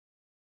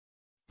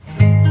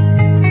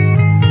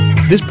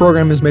This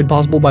program is made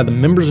possible by the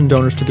members and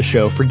donors to the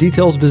show. For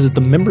details, visit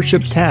the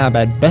membership tab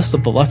at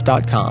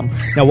bestoftheleft.com.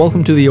 Now,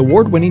 welcome to the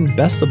award-winning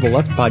Best of the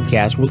Left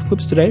podcast with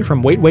clips today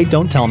from Wait, Wait,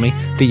 Don't Tell Me,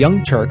 The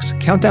Young Turks,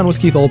 Countdown with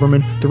Keith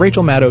Olbermann, The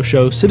Rachel Maddow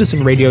Show,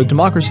 Citizen Radio,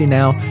 Democracy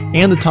Now!,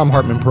 and The Thom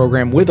Hartmann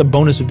Program, with a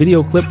bonus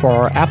video clip for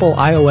our Apple,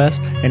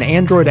 iOS, and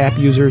Android app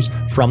users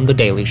from The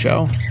Daily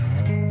Show.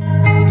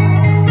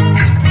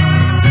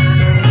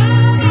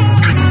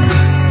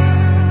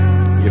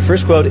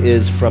 First quote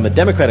is from a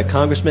Democratic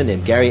congressman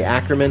named Gary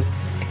Ackerman.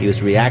 He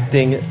was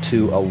reacting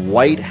to a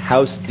White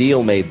House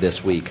deal made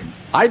this week.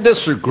 I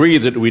disagree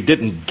that we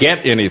didn't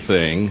get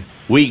anything.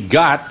 We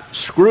got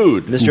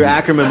screwed. Mr.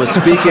 Ackerman was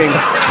speaking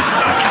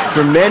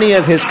for many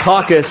of his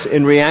caucus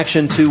in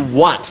reaction to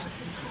what?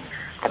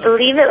 I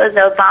believe it was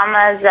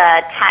Obama's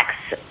tax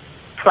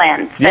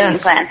plan, spending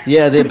plan.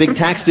 Yeah, the big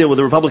tax deal with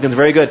the Republicans.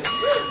 Very good.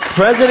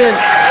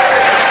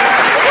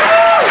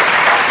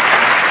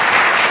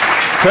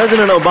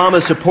 President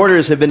Obama's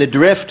supporters have been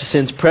adrift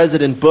since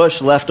President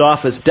Bush left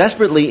office,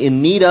 desperately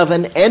in need of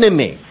an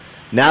enemy.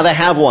 Now they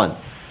have one,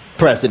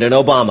 President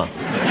Obama.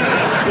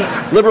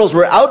 Liberals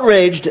were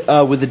outraged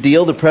with the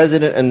deal the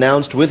president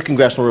announced with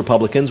congressional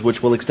Republicans,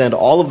 which will extend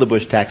all of the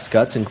Bush tax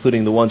cuts,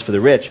 including the ones for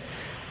the rich.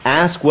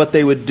 Ask what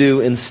they would do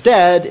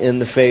instead in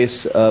the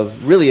face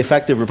of really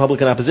effective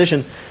Republican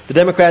opposition. The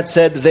Democrats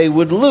said they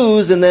would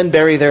lose and then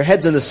bury their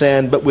heads in the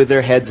sand, but with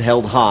their heads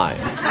held high.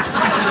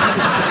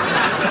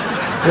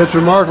 It's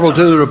remarkable,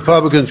 too, that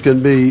Republicans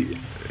can be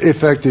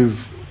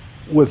effective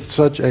with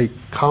such a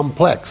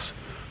complex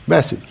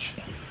message.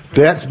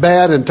 Debt's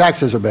bad and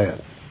taxes are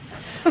bad.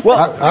 Well,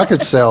 I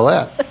could sell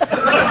that.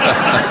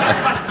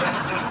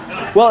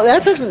 Well,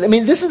 that's actually, I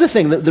mean, this is the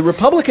thing. The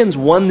Republicans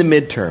won the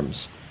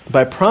midterms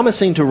by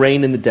promising to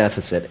rein in the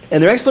deficit.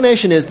 And their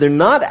explanation is they're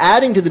not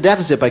adding to the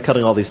deficit by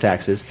cutting all these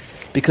taxes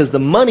because the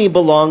money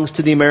belongs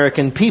to the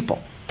American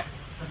people.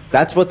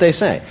 That's what they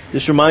say.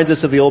 This reminds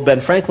us of the old Ben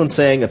Franklin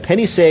saying, "A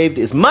penny saved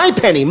is my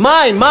penny,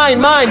 mine,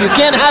 mine, mine, you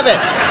can't have it."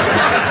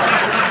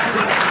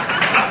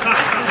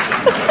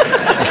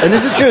 And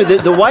this is true.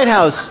 The White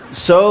House,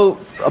 so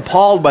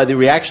appalled by the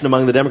reaction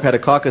among the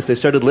Democratic caucus, they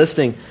started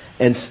listing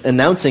and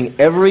announcing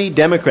every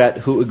Democrat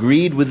who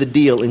agreed with the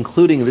deal,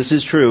 including, this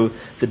is true,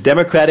 the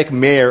Democratic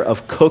mayor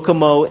of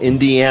Kokomo,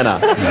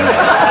 Indiana.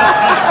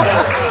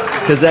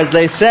 Because as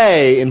they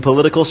say in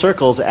political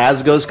circles,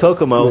 as goes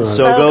Kokomo,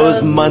 so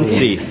goes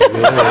Muncie.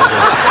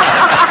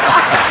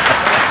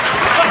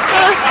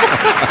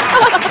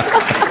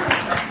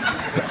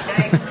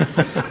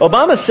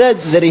 Obama said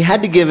that he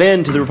had to give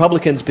in to the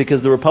Republicans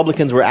because the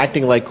Republicans were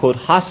acting like, quote,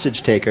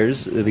 hostage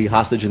takers, the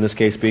hostage in this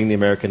case being the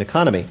American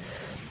economy.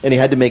 And he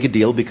had to make a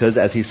deal because,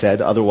 as he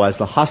said, otherwise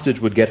the hostage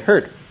would get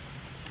hurt.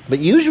 But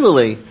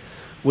usually,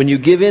 when you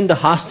give in to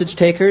hostage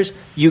takers,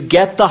 you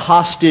get the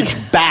hostage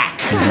back.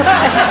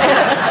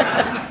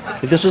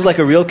 If this was like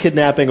a real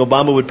kidnapping,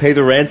 Obama would pay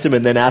the ransom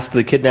and then ask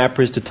the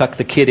kidnappers to tuck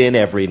the kid in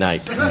every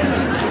night.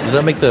 Does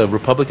that make the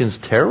Republicans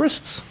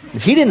terrorists?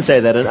 He didn't say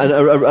that.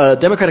 A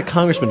Democratic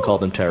congressman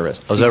called them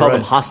terrorists. Oh, he called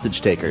them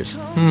hostage takers.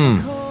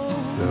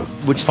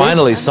 Which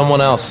finally,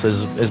 someone else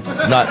is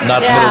not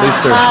Middle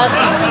Eastern.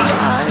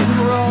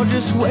 We're all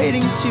just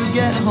waiting to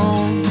get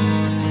home.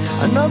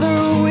 Another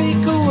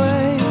week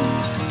away.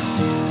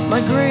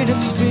 My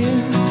greatest fear.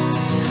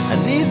 I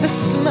need the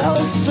smell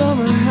of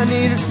summer. I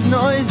need its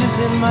noises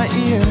in my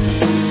ear.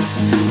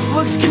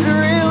 Looks could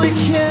really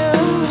kill.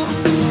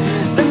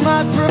 Then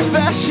my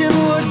profession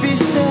would be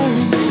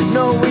staring.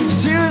 No, we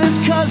do this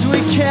cause we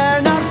care,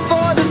 not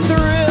for the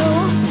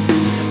thrill.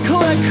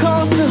 Collect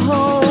calls to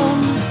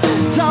home.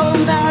 Tell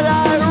them that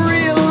I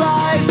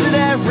realize that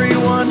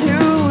everyone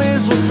who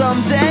lives will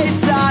someday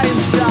die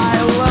and die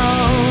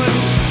alone.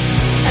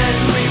 And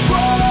we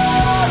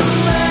won't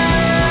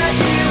let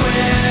you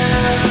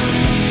in.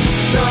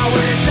 Though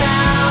we're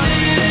down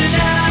and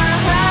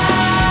out.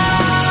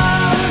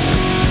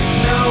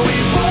 No, we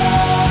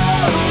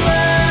won't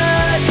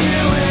let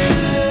you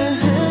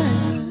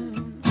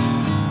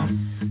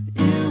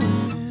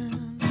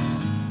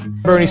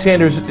in. Bernie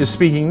Sanders is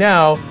speaking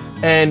now,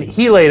 and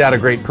he laid out a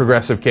great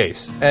progressive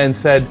case and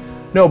said,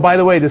 no, by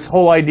the way, this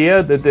whole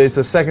idea that it's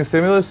a second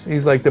stimulus,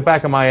 he's like, the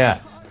back of my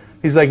ass.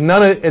 He's like,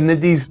 and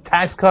these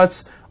tax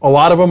cuts, a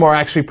lot of them are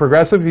actually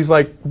progressive. He's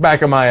like,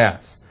 back of my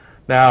ass.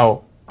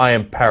 Now, I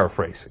am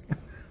paraphrasing.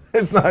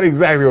 It's not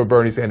exactly what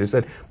Bernie Sanders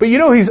said. But you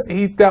know,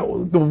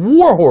 the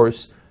war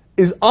horse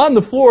is on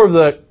the floor of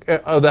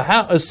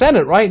the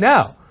Senate right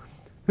now.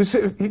 This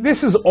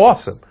is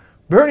awesome.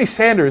 Bernie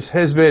Sanders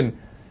has been,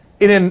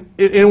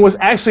 it was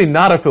actually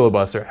not a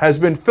filibuster, has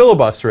been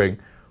filibustering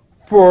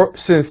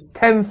since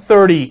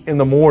 10:30 in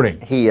the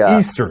morning,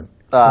 Eastern.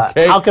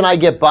 Okay? How can I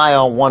get by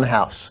on one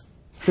house?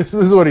 This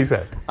is what he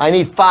said. I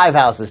need 5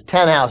 houses,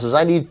 10 houses.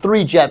 I need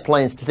 3 jet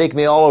planes to take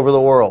me all over the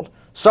world.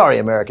 Sorry,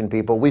 American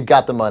people. We've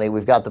got the money,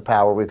 we've got the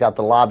power, we've got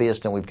the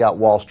lobbyists, and we've got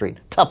Wall Street.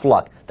 Tough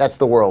luck. That's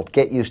the world.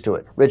 Get used to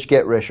it. Rich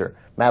get richer.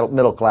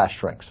 Middle class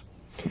shrinks.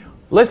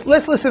 Let's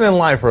listen in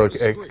line for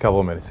a couple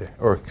of minutes here.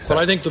 But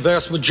I think the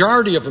vast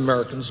majority of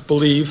Americans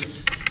believe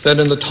that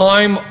in the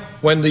time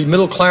when the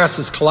middle class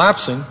is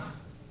collapsing,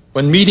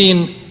 when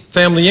median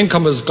family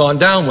income has gone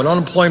down, when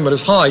unemployment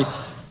is high,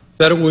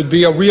 that it would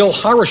be a real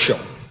horror show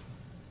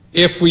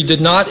if we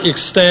did not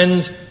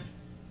extend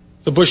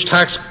the Bush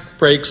tax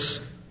breaks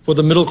for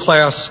the middle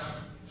class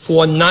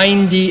for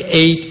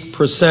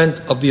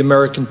 98% of the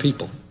American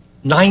people.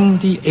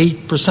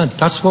 98%.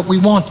 That's what we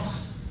want.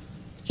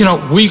 You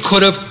know, we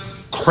could have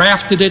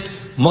crafted it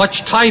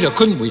much tighter,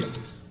 couldn't we have?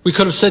 We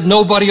could have said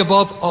nobody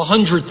above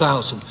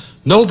 100,000,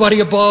 nobody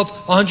above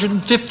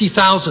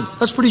 150,000.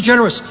 That's pretty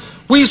generous.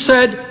 We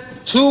said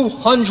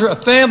a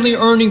family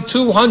earning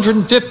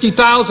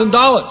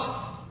 $250,000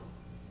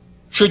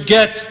 should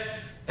get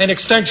an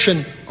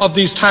extension of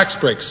these tax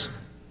breaks.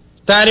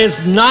 That is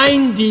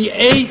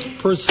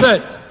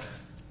 98%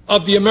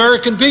 of the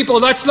American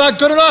people. That's not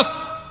good enough.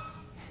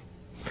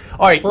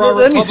 All right,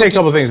 let me say a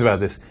couple of things about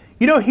this.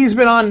 You know, he's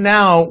been on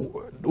now,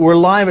 we're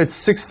live at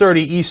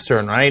 6:30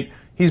 Eastern, right?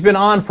 He's been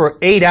on for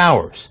 8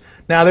 hours.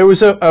 Now, there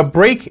was a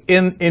break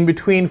in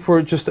between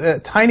for just a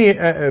tiny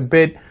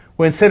bit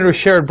when Senator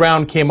Sherrod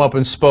Brown came up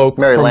and spoke.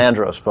 Mary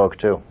Landrieu spoke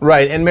too.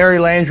 Right, and Mary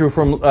Landrieu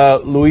from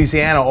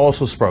Louisiana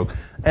also spoke.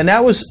 And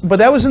that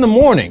was in the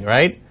morning,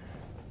 right?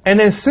 And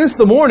then since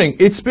the morning,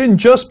 it's been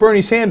just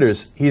Bernie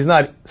Sanders. He's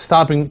not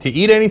stopping to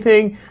eat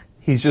anything.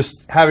 He's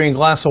just having a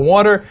glass of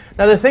water.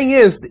 Now, the thing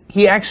is,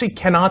 he actually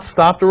cannot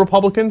stop the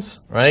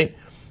Republicans, right?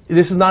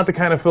 This is not the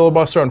kind of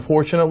filibuster,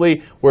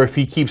 unfortunately, where if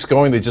he keeps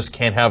going, they just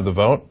can't have the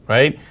vote,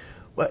 right?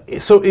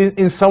 So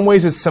in some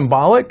ways, it's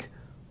symbolic.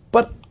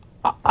 But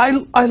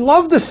I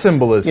love the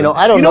symbolism. You know,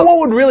 I don't know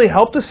what would really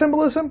help the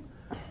symbolism?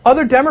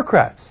 Other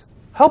Democrats.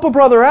 Help a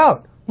brother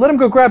out. Let him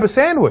go grab a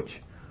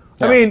sandwich.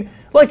 Yeah. I mean,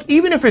 like,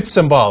 even if it's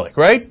symbolic,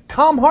 right?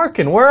 Tom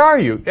Harkin, where are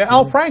you?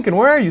 Al Franken,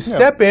 where are you?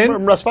 Step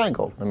in. Russ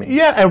Feingold.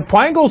 Yeah, and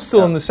Feingold's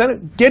still in the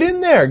Senate. Get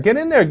in there,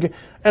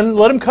 and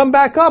let him come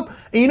back up.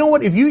 And you know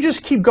what? If you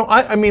just keep going,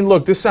 I mean,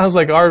 look, this sounds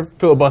like our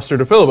filibuster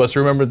to filibuster.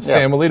 Remember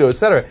Sam Alito, et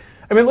cetera.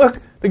 I mean, look,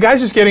 the guy's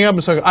just getting up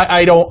and saying,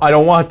 I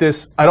don't want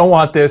this. I don't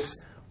want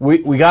this.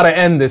 We got to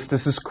end this.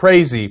 This is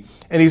crazy.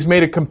 And he's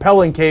made a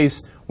compelling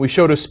case. We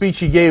showed a speech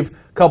he gave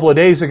a couple of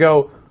days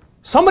ago.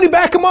 Somebody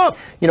back him up.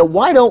 You know,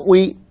 why don't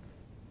we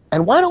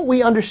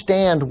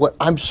understand what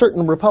I'm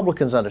certain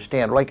Republicans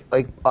understand? Like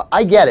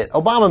I get it.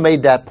 Obama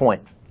made that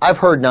point. I've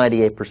heard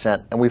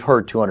 98%, and we've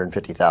heard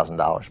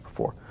 $250,000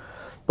 before.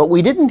 But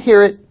we didn't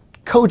hear it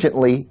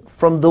cogently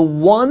from the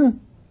one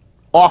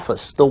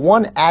office, the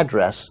one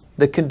address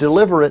that can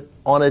deliver it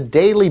on a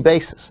daily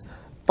basis.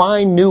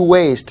 Find new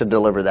ways to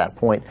deliver that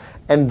point.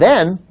 And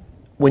then,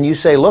 when you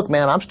say, look,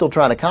 man, I'm still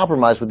trying to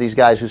compromise with these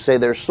guys who say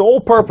their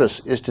sole purpose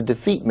is to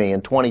defeat me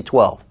in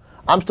 2012.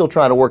 I'm still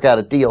trying to work out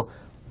a deal.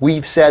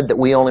 We've said that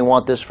we only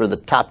want this for the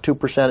top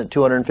 2% at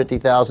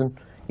 $250,000.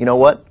 You know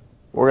what?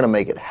 We're going to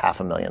make it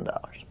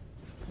 $500,000.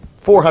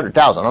 $400,000.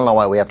 I don't know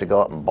why we have to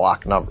go up and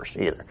block numbers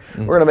either.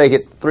 Mm-hmm. We're going to make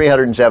it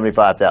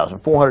 $375,000,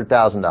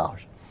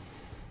 $400,000.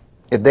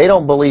 If they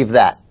don't believe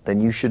that, then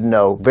you should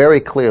know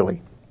very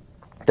clearly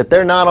that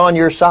they're not on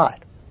your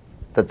side,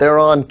 that they're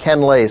on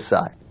Ken Lay's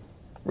side.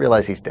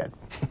 Realize he's dead.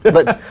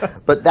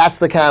 But that's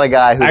the kind of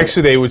guy who...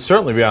 Actually, they would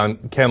certainly be on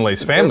Ken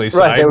Lay's family's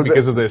side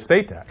because of the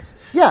estate tax.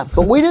 Yeah,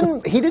 but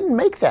he didn't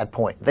make that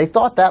point. They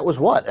thought that was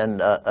what?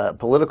 A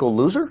political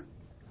loser?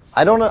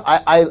 I don't know.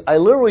 I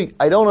literally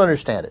don't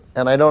understand it.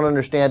 And I don't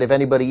understand if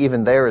anybody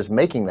even there is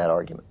making that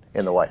argument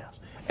in the White House.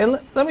 And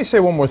let me say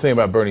one more thing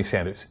about Bernie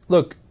Sanders.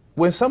 Look,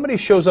 when somebody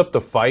shows up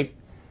to fight,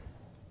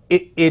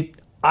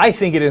 I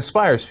think it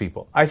inspires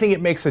people. I think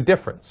it makes a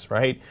difference,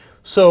 right?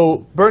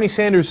 So Bernie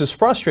Sanders is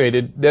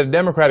frustrated that a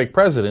Democratic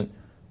president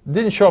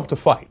didn't show up to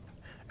fight.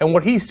 And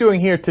what he's doing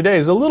here today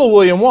is a little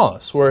William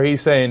Wallace, where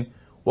he's saying,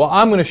 well,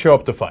 I'm going to show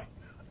up to fight.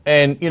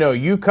 And, you know,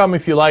 you come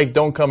if you like,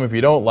 don't come if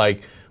you don't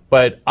like.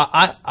 But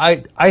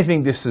I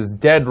think this is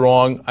dead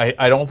wrong.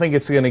 I don't think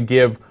it's going to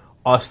give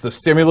us the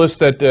stimulus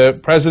that the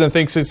president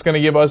thinks it's going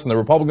to give us and the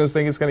Republicans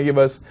think it's going to give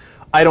us.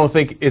 I don't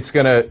think it's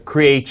going to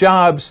create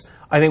jobs.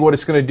 I think what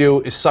it's going to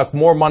do is suck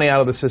more money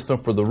out of the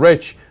system for the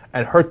rich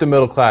and hurt the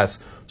middle class.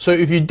 So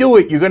if you do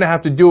it, you're going to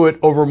have to do it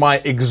over my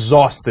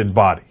exhausted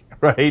body,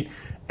 right?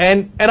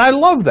 And I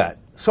love that.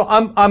 So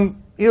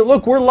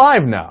look, we're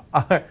live now.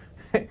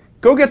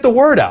 Go get the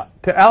word out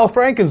to Al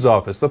Franken's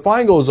office, the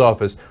Feingold's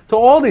office, to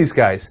all these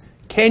guys.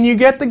 Can you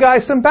get the guy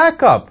some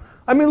backup?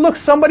 I mean, look,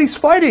 somebody's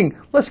fighting.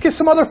 Let's get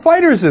some other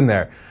fighters in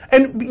there.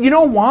 And you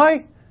know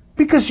why?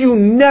 Because you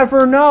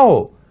never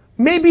know.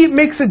 Maybe it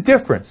makes a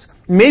difference.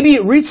 Maybe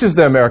it reaches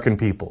the American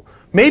people.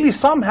 Maybe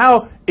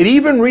somehow it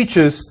even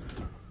reaches,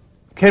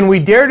 can we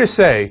dare to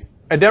say,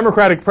 a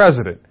Democratic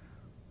president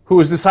who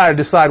has decided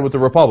to side with the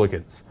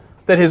Republicans,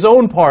 that his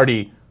own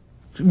party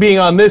being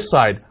on this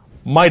side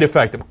might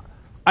affect him.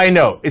 I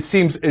know, it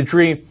seems a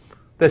dream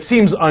that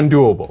seems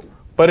undoable.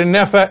 But in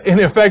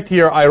effect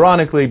here,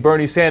 ironically,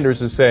 Bernie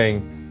Sanders is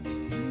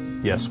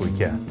saying, yes, we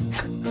can.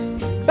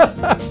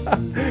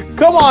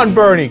 Come on,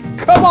 Bernie,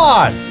 come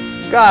on.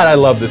 God, I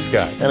love this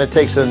guy. And it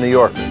takes a New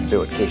Yorker to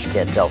do it, in case you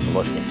can't tell from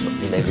listening.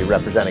 He may be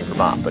representing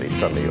Vermont, but he's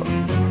from New York.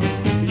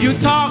 You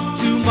talk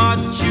too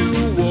much, you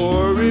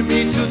worry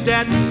me to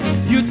debt.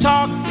 You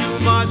talk too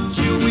much,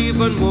 you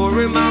even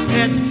worry my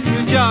pet.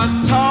 You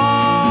just talk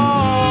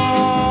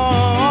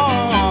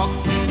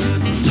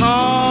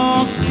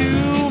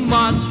too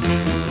much.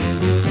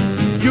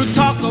 You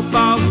talk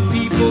about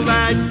people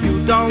that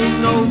you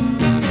don't know.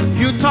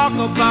 You talk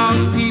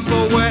about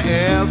people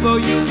wherever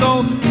you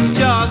go. You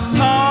just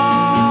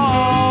talk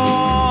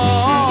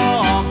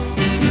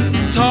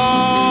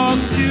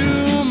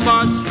too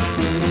much.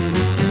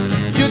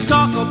 You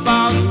talk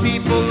about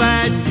people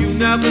that you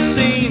never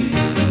seen.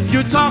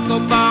 You talk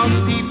about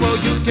people,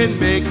 you can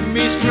make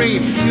me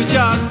scream. You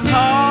just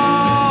talk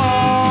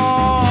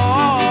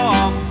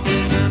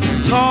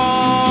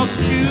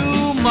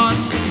too much.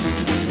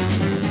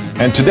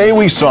 And today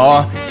we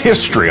saw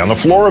history on the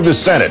floor of the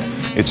Senate.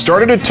 It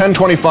started at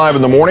 10:25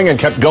 in the morning and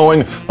kept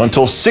going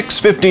until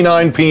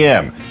 6:59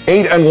 p.m.,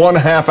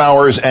 8.5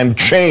 hours and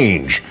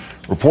change.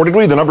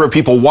 Reportedly, the number of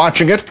people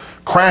watching it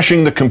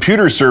crashing the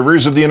computer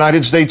servers of the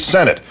United States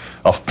Senate.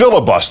 A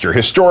filibuster,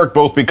 historic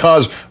both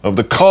because of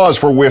the cause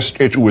for which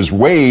it was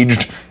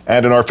waged,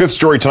 and in our fifth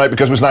story tonight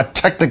because it was not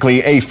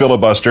technically a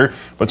filibuster,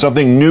 but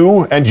something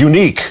new and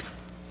unique,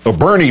 the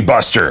Bernie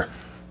Buster.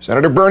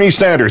 Senator Bernie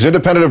Sanders,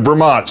 independent of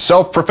Vermont,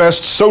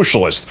 self-professed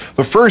socialist,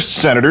 the first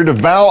senator to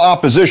vow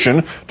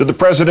opposition to the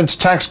president's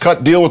tax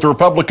cut deal with the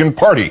Republican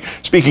Party,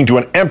 speaking to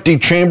an empty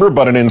chamber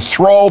but an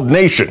enthralled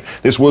nation.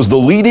 This was the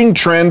leading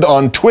trend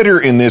on Twitter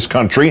in this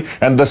country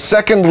and the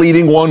second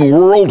leading one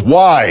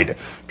worldwide,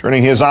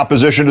 turning his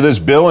opposition to this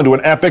bill into an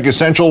epic,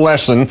 essential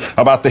lesson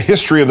about the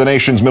history of the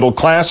nation's middle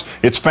class,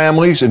 its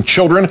families and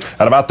children,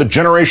 and about the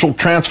generational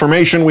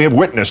transformation we have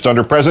witnessed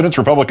under presidents,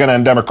 Republican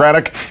and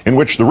Democratic, in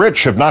which the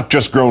rich have not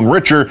just grown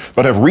richer,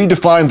 but have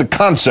redefined the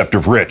concept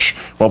of rich,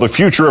 while the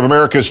future of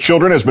America's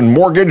children has been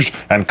mortgaged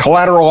and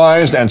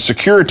collateralized and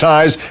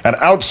securitized and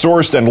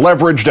outsourced and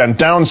leveraged and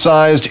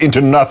downsized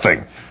into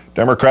nothing.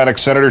 Democratic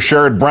Senator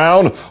Sherrod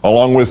Brown,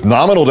 along with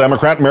nominal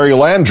Democrat Mary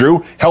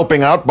Landrieu,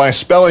 helping out by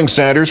spelling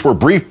Sanders for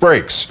brief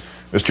breaks.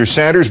 Mr.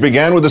 Sanders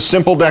began with a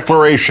simple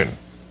declaration.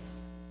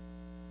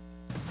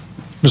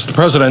 Mr.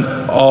 President,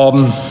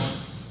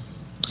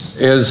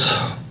 as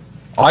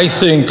I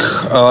think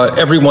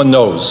everyone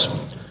knows,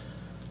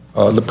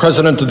 the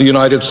President of the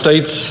United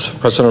States,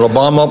 President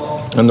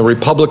Obama, and the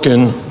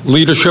Republican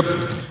leadership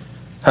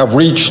have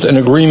reached an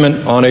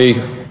agreement on a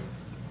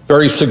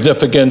very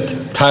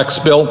significant tax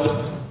bill.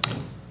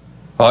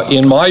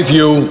 In my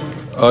view,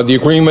 the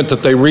agreement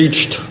that they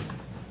reached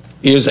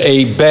is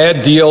a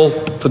bad deal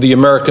for the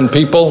American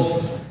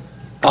people.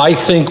 I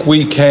think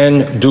we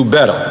can do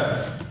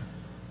better.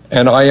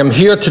 And I am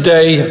here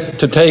today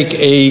to take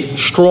a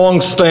strong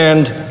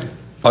stand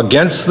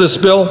against this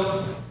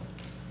bill,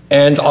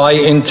 and I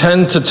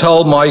intend to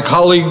tell my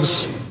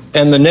colleagues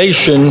and the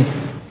nation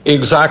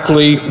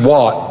exactly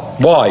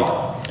why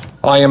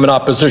I am in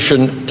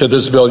opposition to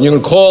this bill. You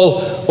can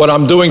call what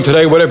I'm doing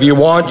today whatever you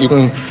want. You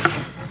can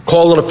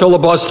call it a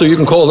filibuster, you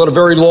can call it a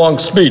very long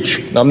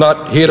speech. I'm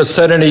not here to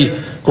set any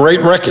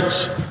great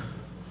records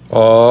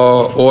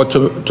or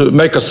to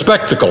make a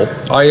spectacle.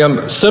 I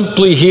am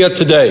simply here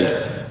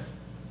today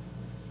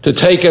to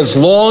take as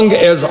long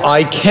as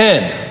I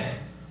can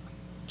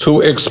to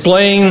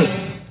explain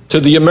to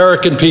the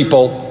American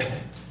people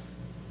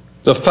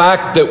the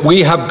fact that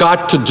we have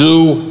got to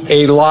do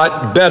a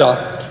lot better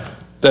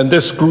than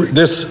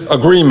this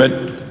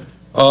agreement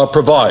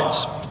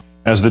provides.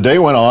 As the day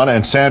went on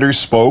and Sanders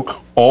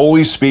spoke,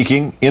 always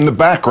speaking, in the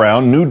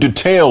background, new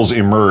details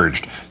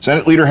emerged.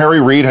 Senate Leader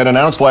Harry Reid had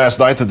announced last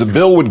night that the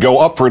bill would go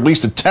up for at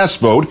least a test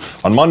vote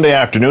on Monday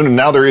afternoon, and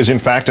now there is, in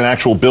fact, an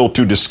actual bill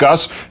to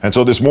discuss. And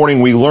so this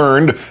morning we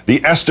learned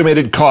the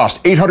estimated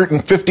cost,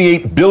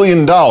 $858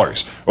 billion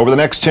over the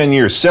next 10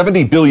 years,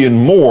 $70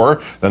 billion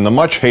more than the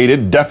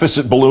much-hated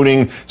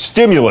deficit-ballooning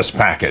stimulus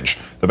package.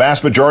 The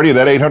vast majority of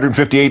that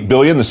 $858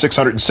 billion, the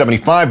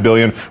 $675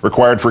 billion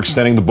required for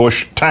extending the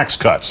Bush tax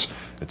cuts.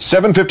 At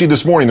 7:50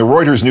 this morning, the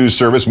Reuters news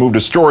service moved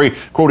a story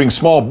quoting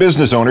small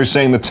business owners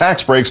saying the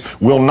tax breaks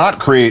will not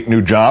create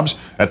new jobs.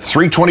 At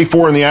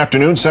 3:24 in the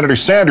afternoon, Senator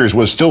Sanders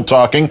was still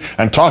talking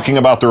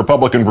about the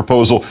Republican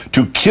proposal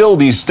to kill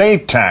the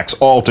estate tax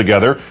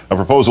altogether, a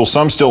proposal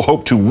some still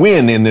hope to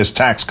win in this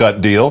tax cut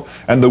deal,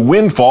 and the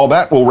windfall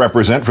that will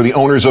represent for the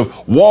owners of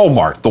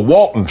Walmart, the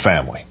Walton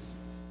family.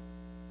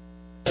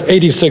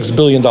 $86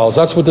 billion.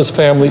 That's what this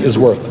family is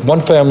worth.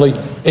 One family,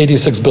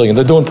 $86 billion.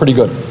 They're doing pretty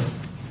good.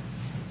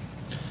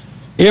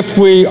 If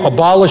we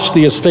abolish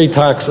the estate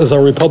tax, as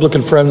our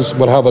Republican friends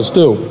would have us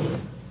do,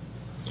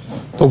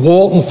 the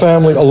Walton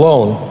family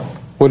alone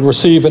would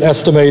receive an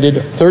estimated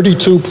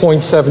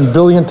 $32.7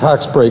 billion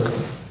tax break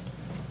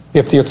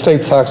if the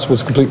estate tax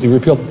was completely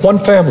repealed. One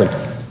family,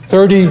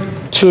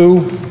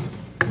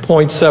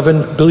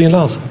 $32.7 billion.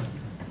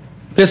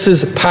 This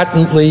is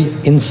patently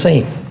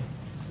insane.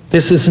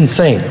 This is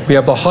insane. We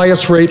have the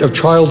highest rate of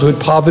childhood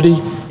poverty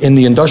in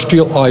the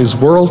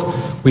industrialized world.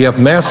 We have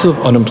massive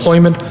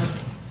unemployment.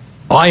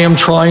 I am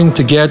trying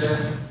to get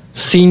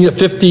senior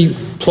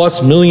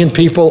 50-plus million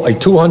people a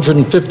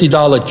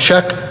 $250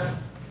 check.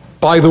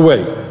 By the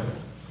way,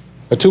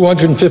 a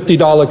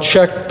 $250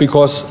 check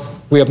because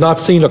We have not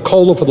seen a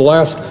COLA for the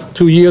last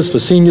 2 years for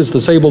seniors,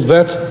 disabled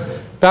vets.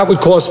 That would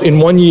cost in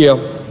 1 year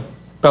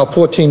about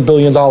 $14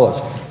 billion.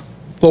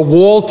 The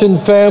Walton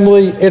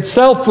family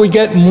itself, we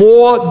get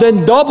more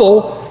than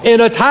double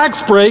in a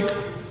tax break,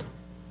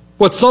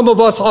 what some of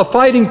us are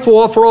fighting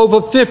for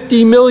over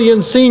 50 million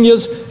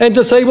seniors and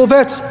disabled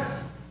vets.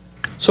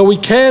 So we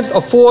can't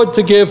afford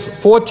to give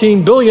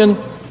 $14 billion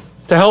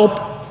to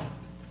help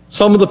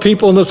some of the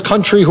people in this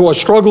country who are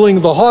struggling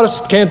the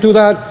hardest. Can't do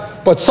that.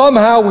 But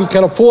somehow we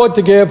can afford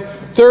to give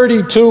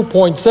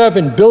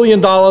 $32.7 billion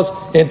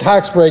in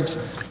tax breaks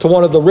to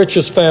one of the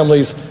richest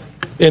families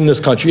in this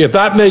country. If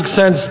that makes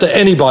sense to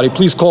anybody,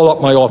 please call up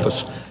my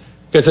office,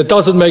 because it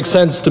doesn't make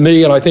sense to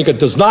me, and I think it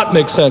does not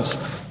make sense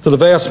to the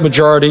vast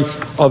majority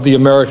of the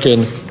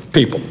American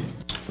people.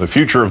 The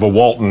future of the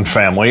Walton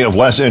family of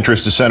less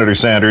interest to Senator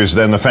Sanders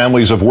than the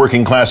families of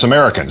working class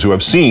Americans who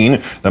have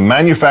seen the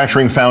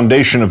manufacturing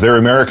foundation of their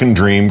American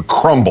dream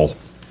crumble.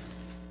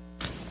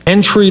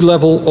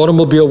 Entry-level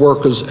automobile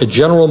workers at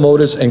General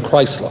Motors and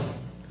Chrysler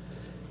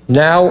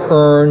now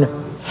earn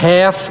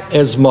half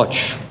as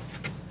much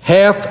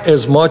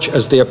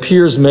as their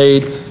peers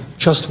made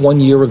just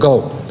 1 year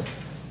ago.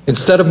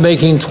 Instead of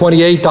making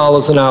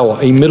 $28 an hour,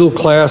 a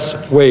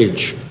middle-class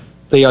wage,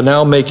 they are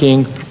now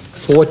making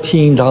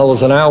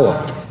 $14 an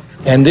hour.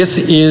 And this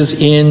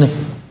is in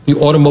the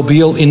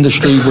automobile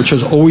industry, which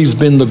has always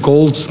been the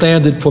gold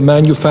standard for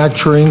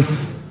manufacturing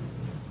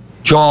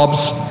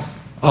jobs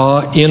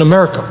in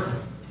America.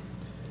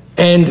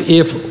 And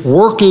if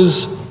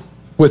workers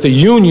with a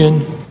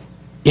union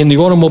in the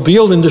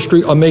automobile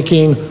industry are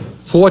making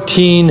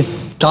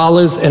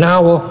 $14 an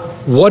hour,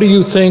 what do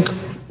you think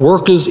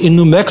workers in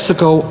New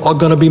Mexico are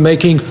going to be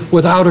making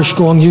without a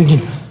strong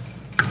union?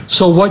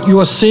 So what you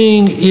are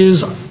seeing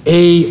is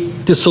a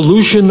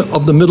dissolution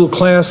of the middle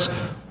class.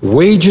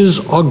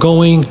 Wages are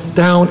going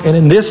down, and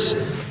in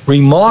this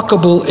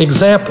remarkable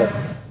example,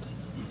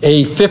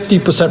 a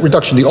 50%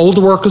 reduction. The older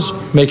workers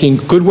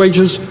making good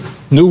wages,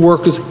 new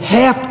workers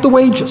half the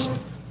wages.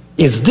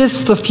 Is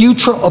this the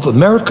future of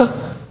America?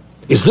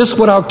 Is this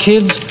what our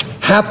kids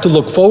have to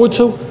look forward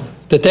to?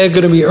 That they're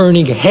going to be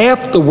earning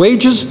half the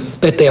wages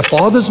that their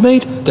fathers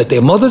made, that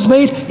their mothers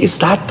made? Is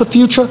that the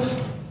future?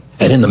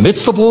 And in the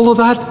midst of all of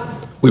that,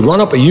 we run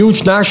up a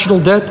huge national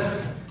debt,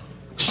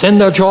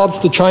 send our jobs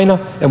to China,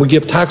 and we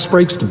give tax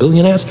breaks to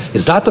billionaires?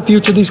 Is that the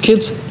future these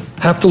kids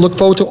have to look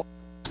forward to?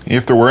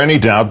 If there were any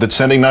doubt that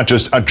sending not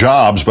just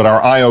jobs but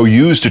our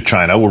IOUs to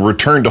China will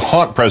return to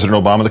haunt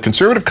President Obama, the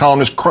conservative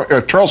columnist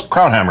Charles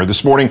Krauthammer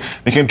this morning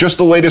became just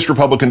the latest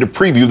Republican to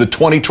preview the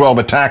 2012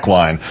 attack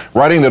line,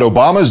 writing that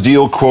Obama's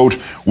deal, quote,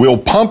 will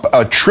pump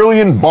 $1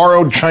 trillion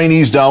borrowed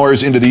Chinese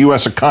dollars into the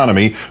U.S.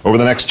 economy over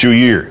the next 2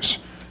 years.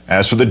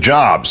 As for the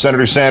jobs,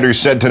 Senator Sanders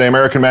said today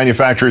American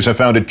manufacturers have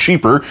found it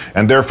cheaper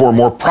and therefore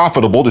more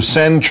profitable to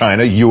send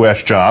China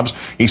U.S. jobs.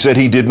 He said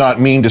he did not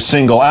mean to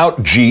single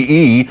out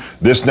GE,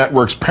 this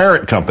network's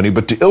parent company,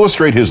 but to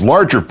illustrate his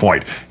larger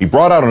point, he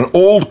brought out an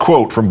old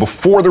quote from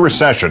before the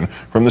recession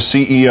from the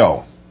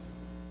CEO.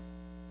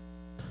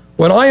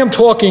 When I am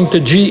talking to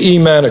GE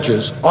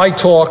managers, I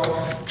talk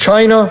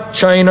China,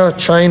 China,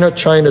 China,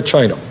 China,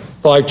 China.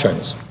 5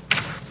 Chinas.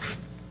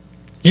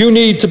 You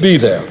need to be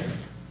there.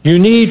 You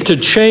need to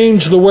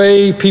change the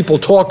way people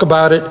talk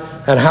about it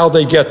and how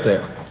they get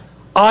there.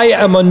 I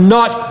am a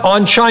nut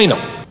on China.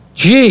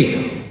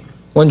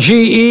 When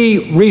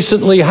GE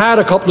recently had,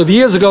 a couple of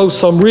years ago,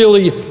 some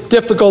really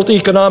difficult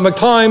economic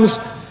times,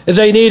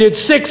 they needed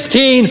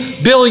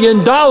 $16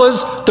 billion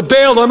to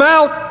bail them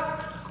out.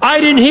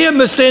 I didn't hear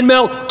Mr.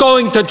 Inmel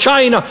going to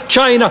China,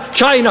 China,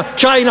 China,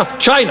 China,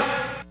 China.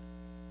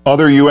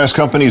 Other U.S.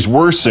 companies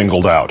were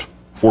singled out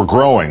for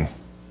growing.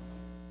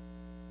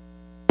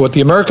 What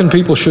the American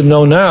people should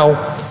know now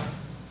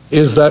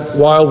is that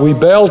while we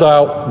bailed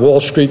out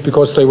Wall Street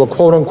because they were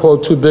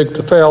quote-unquote too big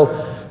to fail,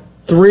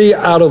 3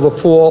 out of the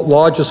 4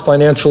 largest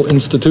financial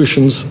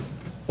institutions,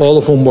 all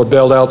of whom were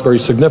bailed out very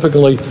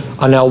significantly,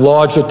 are now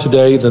larger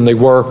today than they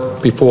were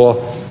before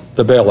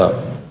the bailout.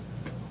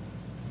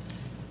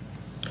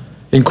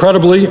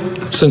 Incredibly,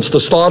 since the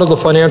start of the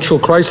financial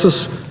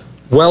crisis,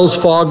 Wells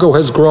Fargo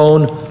has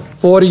grown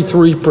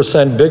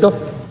 43% bigger.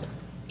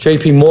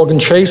 JP Morgan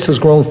Chase has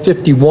grown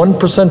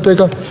 51%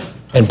 bigger,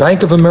 and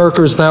Bank of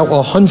America is now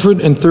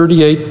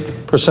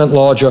 138%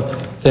 larger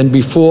than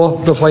before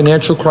the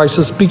financial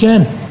crisis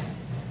began.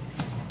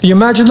 Can you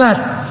imagine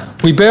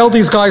that? We bailed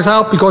these guys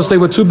out because they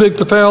were too big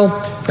to fail,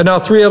 and now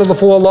 3 out of the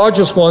 4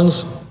 largest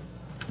ones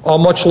are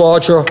much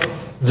larger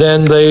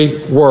than they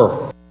were.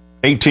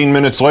 18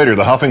 minutes later,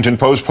 the Huffington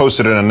Post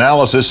posted an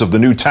analysis of the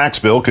new tax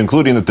bill,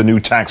 concluding that the new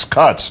tax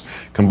cuts,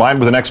 combined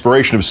with an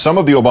expiration of some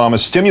of the Obama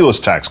stimulus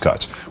tax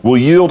cuts, will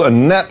yield a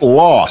net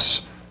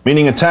loss,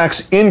 meaning a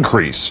tax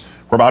increase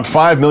for about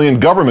 5 million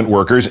government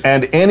workers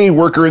and any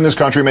worker in this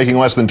country making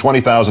less than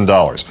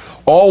 $20,000.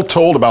 All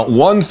told, about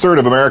 1/3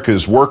 of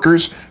America's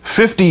workers,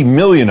 50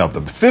 million of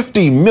them,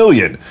 50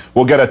 million,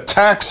 will get a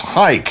tax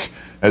hike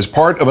as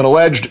part of an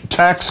alleged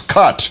tax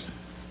cut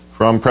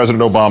from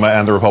President Obama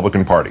and the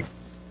Republican Party.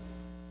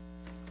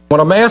 What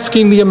I'm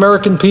asking the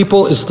American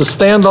people is to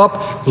stand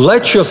up,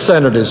 let your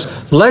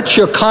senators, let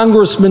your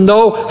congressmen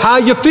know how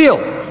you feel.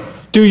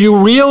 Do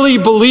you really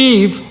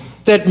believe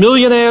that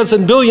millionaires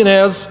and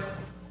billionaires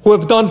who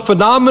have done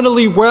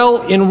phenomenally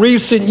well in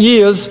recent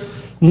years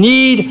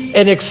need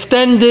an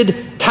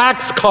extended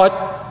tax cut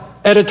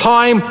at a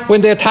time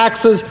when their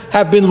taxes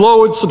have been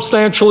lowered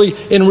substantially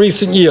in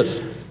recent years?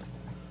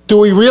 Do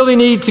we really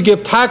need to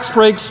give tax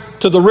breaks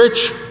to the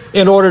rich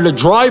in order to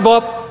drive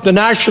up the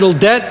national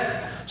debt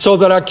so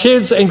that our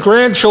kids and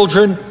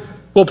grandchildren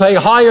will pay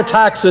higher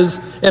taxes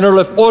in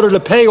order to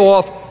pay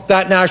off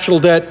that national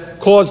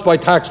debt caused by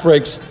tax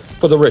breaks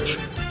for the rich?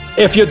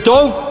 If you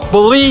don't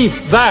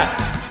believe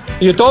that,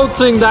 you don't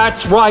think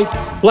that's right,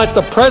 let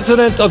the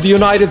President of the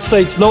United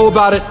States know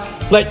about it,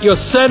 let your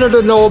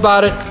senator know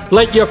about it,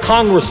 let your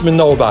congressman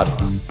know about it.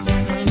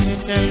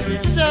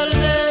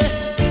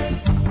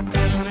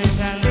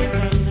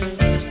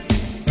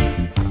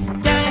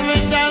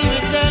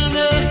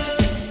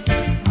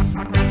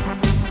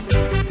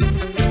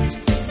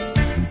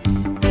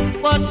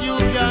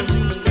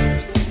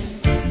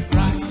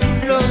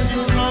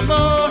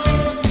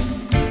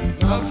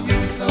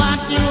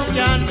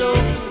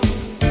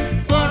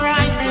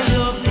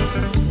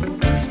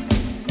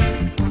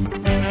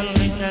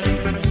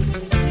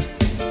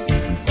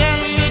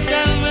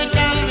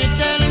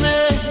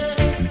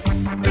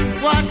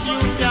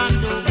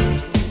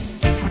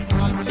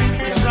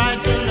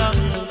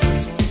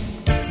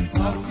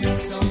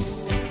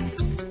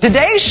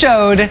 Today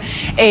showed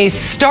a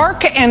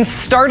stark and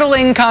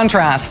startling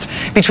contrast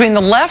between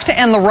the left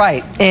and the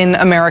right in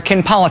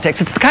American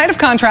politics. It's the kind of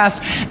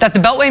contrast that the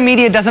Beltway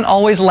media doesn't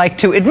always like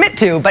to admit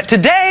to, but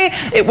today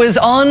it was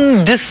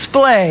on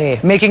display,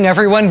 making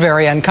everyone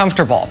very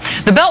uncomfortable.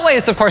 The Beltway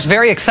is, of course,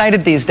 very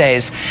excited these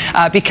days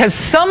because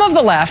some of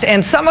the left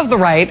and some of the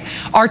right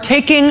are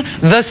taking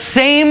the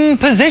same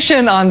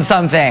position on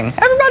something.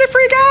 Everybody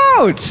freak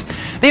out!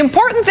 The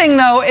important thing,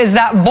 though, is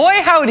that, boy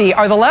howdy,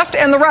 are the left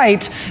and the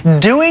right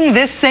doing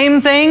this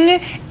same thing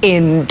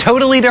in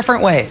totally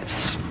different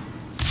ways.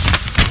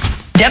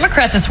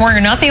 Democrats this morning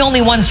are not the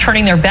only ones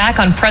turning their back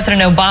on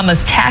President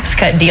Obama's tax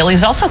cut deal.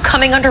 He's also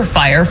coming under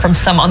fire from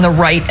some on the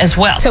right as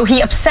well. So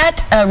he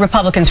upset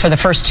Republicans for the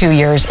first 2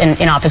 years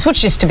in office,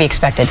 which is to be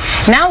expected.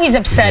 Now he's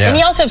upset, and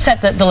he also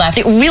upset the left.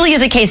 It really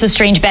is a case of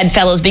strange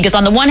bedfellows, because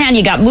on the one hand,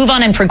 you got Move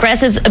On and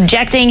progressives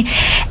objecting,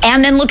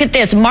 and then look at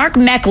this. Mark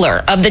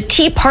Meckler of the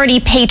Tea Party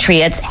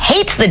Patriots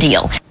hates the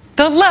deal.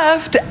 The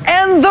left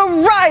and the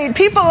right,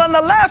 people on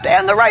the left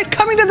and the right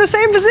coming to the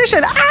same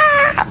position.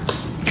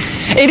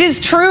 It is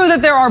true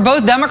that there are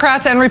both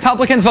Democrats and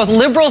Republicans, both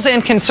liberals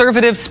and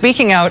conservatives,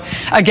 speaking out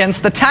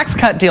against the tax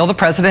cut deal the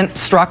president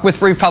struck with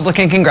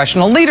Republican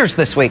congressional leaders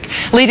this week.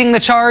 Leading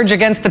the charge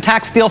against the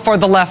tax deal for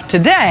the left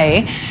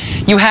today,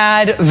 you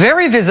had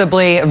very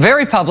visibly,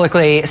 very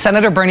publicly,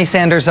 Senator Bernie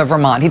Sanders of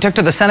Vermont. He took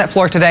to the Senate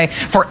floor today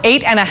for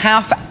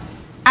 8.5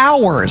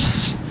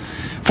 hours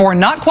for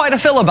not quite a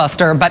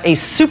filibuster, but a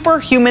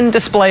superhuman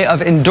display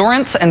of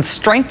endurance and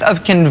strength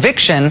of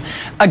conviction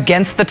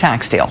against the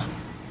tax deal.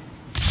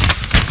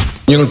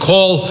 You can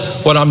call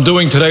what I'm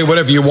doing today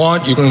whatever you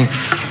want. You can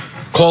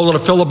call it a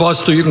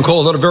filibuster. You can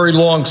call it a very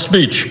long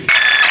speech.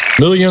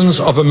 Millions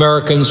of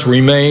Americans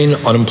remain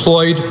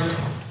unemployed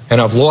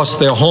and have lost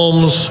their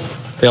homes,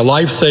 their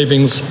life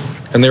savings,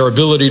 and their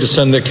ability to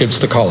send their kids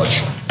to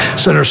college.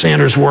 Senator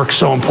Sanders' work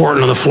so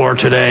important on the floor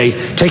today,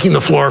 taking the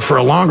floor for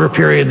a longer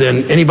period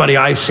than anybody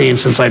I've seen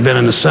since I've been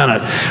in the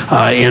Senate,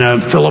 in a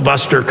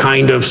filibuster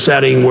kind of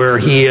setting where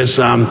he is,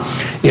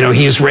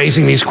 he is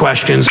raising these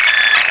questions.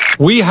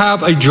 We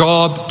have a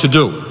job to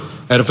do,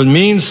 and if it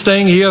means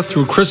staying here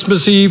through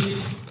Christmas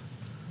Eve,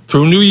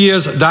 through New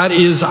Year's, that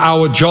is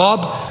our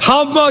job.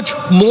 How much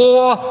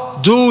more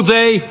do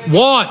they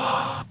want?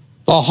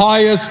 The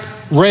highest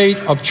rate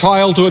of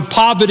childhood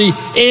poverty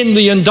in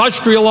the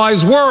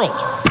industrialized world.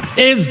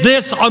 Is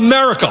this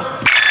America?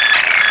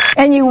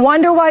 And you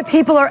wonder why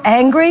people are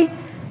angry?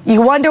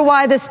 You wonder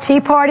why this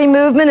Tea Party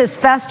movement is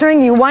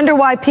festering? You wonder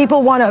why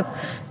people want to...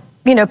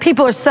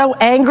 people are so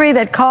angry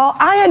that call.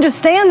 I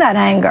understand that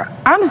anger.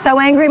 I'm so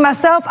angry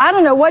myself, I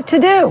don't know what to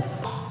do.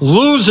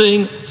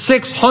 Losing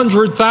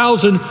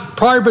 600,000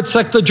 private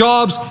sector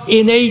jobs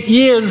in 8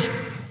 years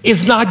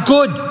is not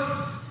good.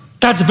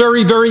 That's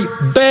very, very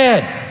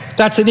bad.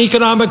 That's an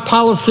economic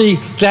policy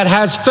that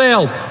has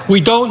failed.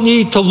 We don't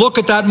need to look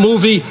at that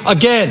movie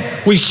again.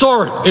 We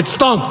saw it. It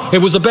stunk. It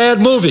was a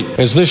bad movie.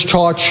 As this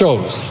chart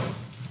shows,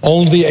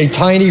 only a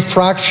tiny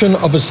fraction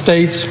of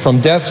estates from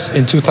deaths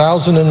in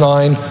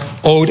 2009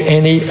 owed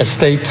any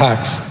estate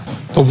tax.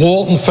 The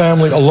Walton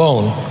family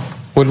alone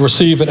would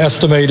receive an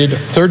estimated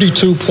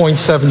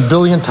 $32.7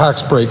 billion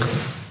tax break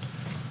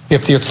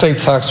if the estate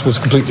tax was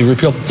completely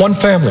repealed. One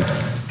family,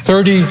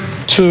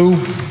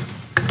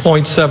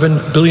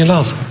 $32.7 billion.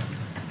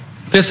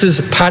 This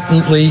is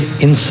patently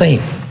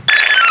insane.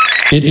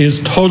 It is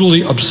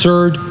totally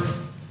absurd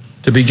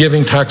to be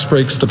giving tax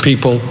breaks to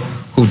people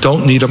who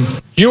don't need them.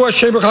 U.S.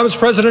 Chamber of Commerce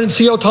President and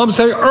CEO Thomas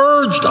Taylor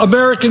urged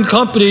American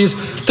companies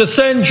to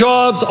send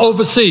jobs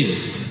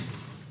overseas.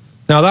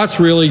 Now that's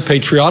really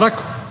patriotic.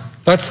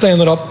 That's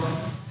standing up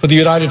for the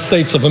United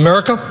States of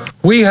America.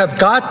 We have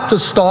got to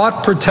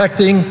start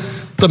protecting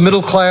the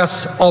middle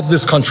class of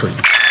this country.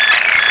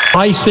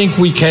 I think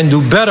we can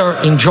do better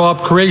in job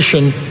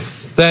creation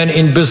than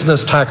in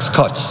business tax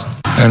cuts.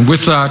 And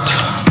with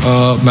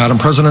that, Madam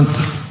President,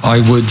 I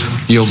would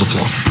yield the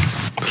floor.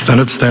 The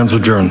Senate stands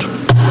adjourned.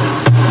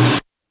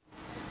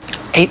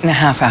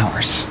 8.5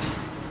 hours.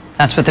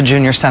 That's what the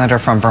junior senator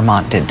from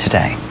Vermont did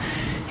today.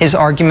 His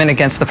argument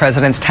against the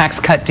president's tax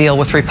cut deal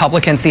with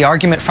Republicans, the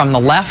argument from the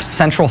left,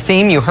 central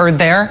theme you heard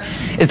there,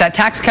 is that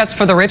tax cuts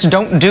for the rich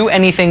don't do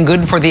anything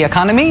good for the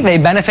economy. They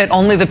benefit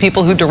only the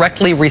people who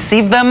directly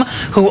receive them,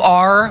 who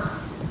are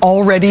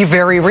already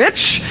very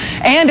rich,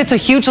 and it's a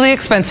hugely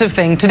expensive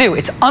thing to do.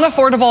 It's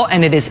unaffordable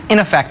and it is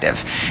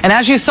ineffective. And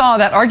as you saw,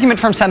 that argument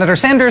from Senator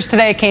Sanders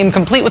today came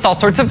complete with all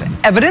sorts of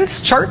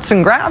evidence, charts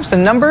and graphs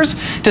and numbers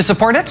to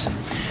support it.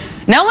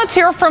 Now let's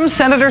hear from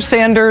Senator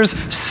Sanders'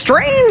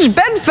 strange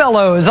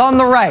bedfellows on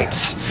the right.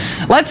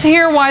 Let's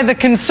hear why the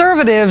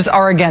conservatives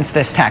are against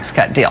this tax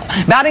cut deal.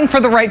 Batting for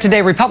the right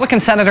today, Republican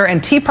Senator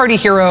and Tea Party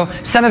hero,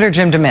 Senator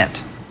Jim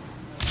DeMint.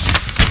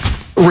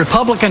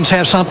 Republicans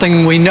have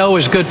something we know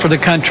is good for the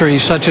country,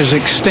 such as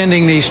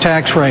extending these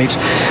tax rates.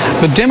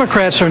 But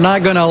Democrats are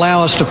not going to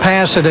allow us to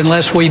pass it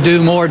unless we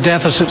do more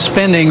deficit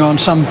spending on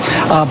some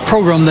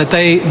program that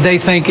they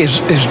think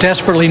is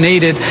desperately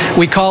needed.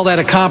 We call that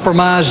a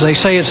compromise. They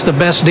say it's the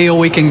best deal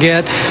we can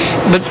get.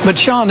 But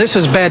Sean, this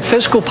is bad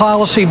fiscal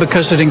policy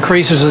because it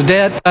increases the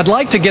debt. I'd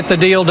like to get the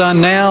deal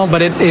done now,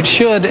 but it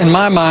should, in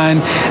my mind,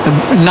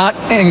 not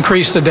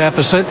increase the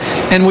deficit.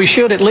 And we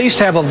should at least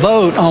have a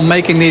vote on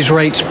making these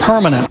rates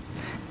permanent.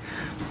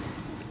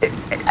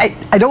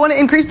 I don't want to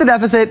increase the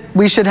deficit.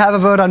 We should have a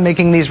vote on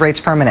making these rates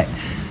permanent.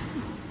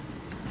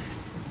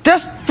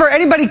 Just for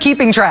anybody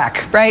keeping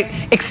track, right?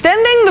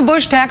 Extending the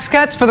Bush tax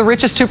cuts for the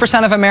richest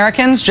 2% of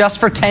Americans just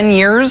for 10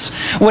 years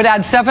would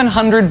add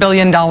 $700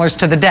 billion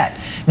to the debt.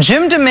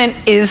 Jim DeMint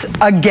is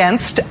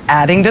against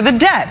adding to the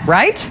debt,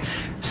 right?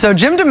 So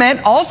Jim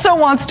DeMint also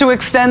wants to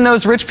extend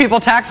those rich people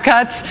tax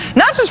cuts,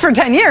 not just for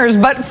 10 years,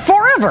 but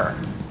forever.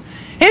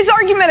 His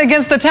argument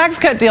against the tax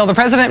cut deal the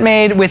president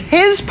made with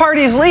his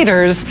party's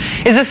leaders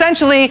is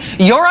essentially,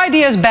 your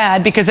idea is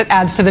bad because it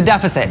adds to the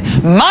deficit.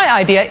 My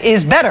idea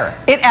is better.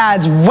 It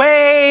adds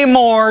way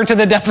more to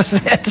the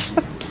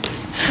deficit.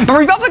 But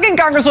Republican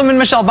Congresswoman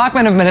Michelle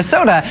Bachmann of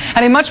Minnesota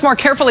had a much more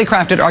carefully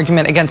crafted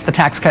argument against the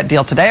tax cut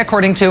deal today.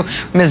 According to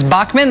Ms.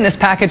 Bachmann, this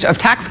package of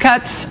tax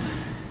cuts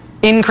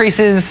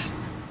increases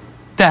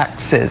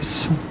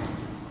taxes.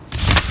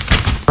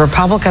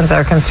 Republicans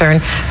are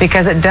concerned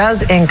because it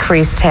does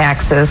increase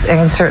taxes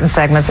in certain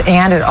segments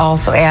and it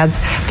also adds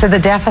to the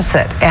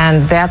deficit,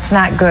 and that's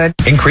not good.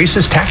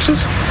 Increases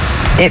taxes?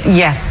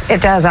 Yes,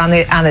 it does on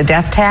the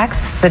death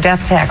tax. The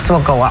death tax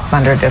will go up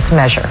under this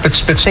measure. But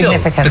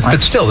significantly. But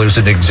still, there's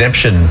an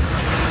exemption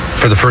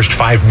for the first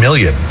 5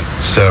 million.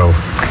 So.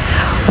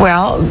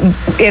 Well,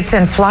 it's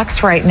in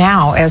flux right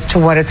now as to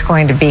what it's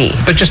going to be.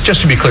 But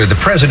just to be clear, the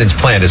president's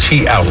plan as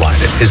he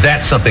outlined it, is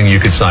that something you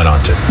could sign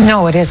on to?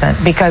 No, it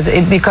isn't, because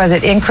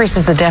it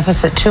increases the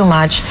deficit too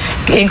much,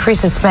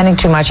 increases spending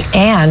too much,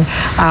 and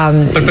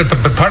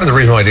but part of the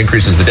reason why it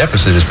increases the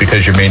deficit is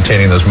because you're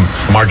maintaining those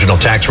marginal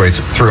tax rates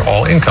through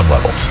all income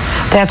levels.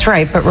 That's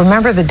right, but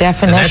remember the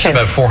definition. And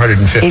that's about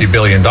 $450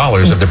 billion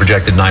of the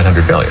projected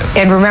 $900 billion.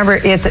 And remember,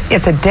 it's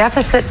a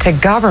deficit to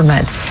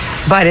government,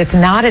 but it's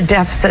not a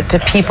deficit to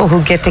people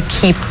who get to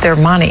keep their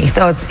money.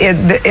 So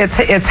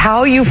it's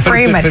how you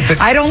frame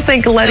it. I don't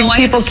think letting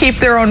people keep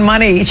their own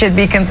money should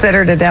be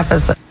considered a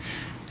deficit.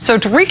 So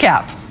to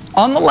recap,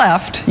 on the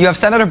left, you have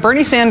Senator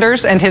Bernie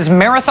Sanders and his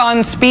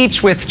marathon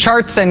speech with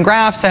charts and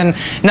graphs and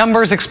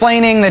numbers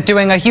explaining that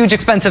doing a huge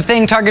expensive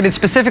thing targeted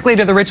specifically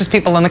to the richest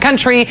people in the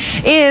country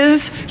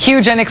is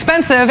huge and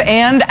expensive,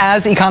 and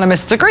as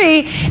economists agree,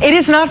 it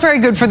is not very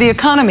good for the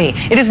economy.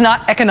 It is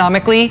not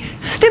economically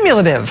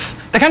stimulative.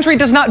 The country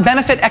does not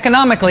benefit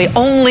economically.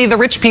 Only the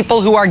rich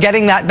people who are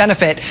getting that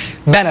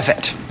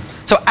benefit.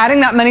 So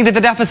adding that money to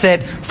the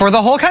deficit for the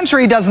whole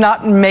country does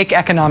not make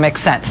economic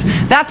sense.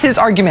 That's his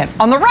argument.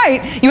 On the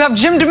right, you have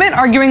Jim DeMint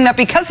arguing that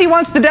because he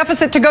wants the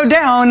deficit to go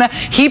down,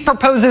 he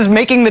proposes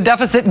making the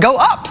deficit go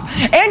up.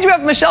 And you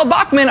have Michelle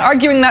Bachmann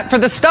arguing that for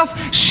the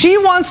stuff she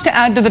wants to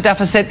add to the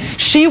deficit,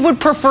 she would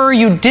prefer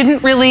you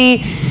didn't really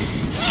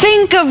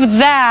think of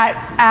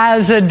that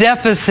as a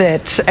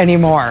deficit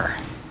anymore.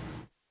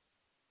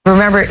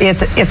 Remember,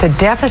 it's a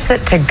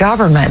deficit to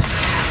government,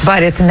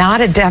 but it's not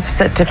a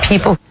deficit to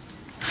people.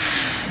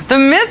 The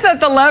myth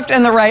that the left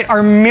and the right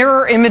are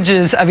mirror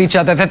images of each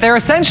other, that they're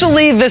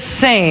essentially the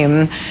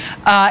same,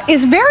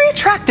 is very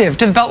attractive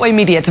to the Beltway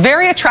media. It's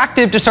very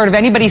attractive to sort of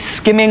anybody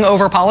skimming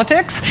over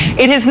politics.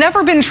 It has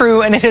never been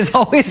true, and it has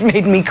always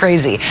made me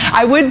crazy.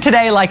 I would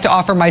today like to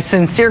offer my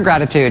sincere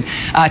gratitude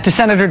to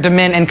Senator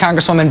DeMint and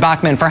Congresswoman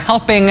Bachmann for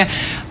helping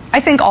I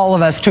think all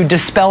of us, to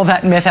dispel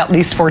that myth, at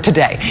least for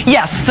today.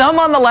 Yes, some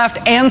on the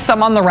left and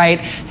some on the right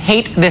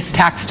hate this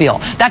tax deal.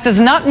 That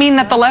does not mean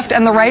that the left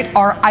and the right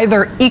are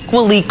either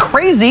equally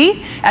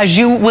crazy, as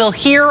you will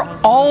hear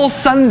all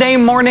Sunday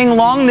morning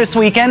long this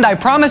weekend, I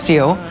promise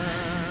you.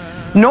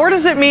 Nor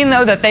does it mean,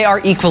 though, that they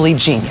are equally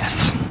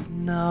genius.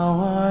 Now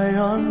I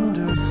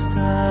understand.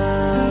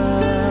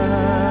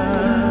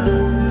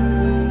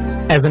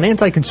 As an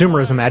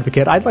anti-consumerism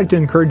advocate, I'd like to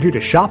encourage you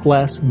to shop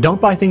less, don't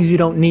buy things you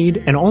don't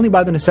need, and only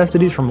buy the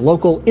necessities from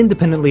local,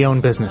 independently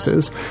owned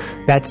businesses.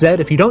 That said,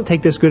 if you don't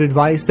take this good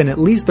advice, then at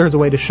least there's a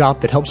way to shop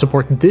that helps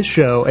support this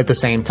show at the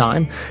same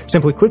time.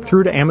 Simply click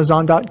through to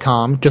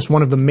Amazon.com, just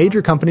one of the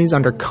major companies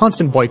under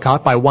constant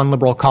boycott by one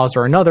liberal cause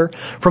or another,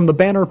 from the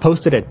banner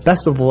posted at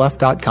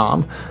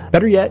bestoftheleft.com.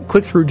 Better yet,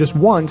 click through just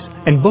once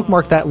and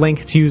bookmark that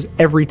link to use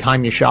every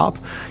time you shop.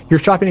 Your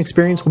shopping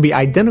experience will be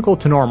identical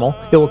to normal.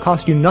 It will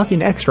cost you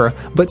nothing extra,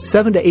 but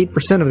 7 to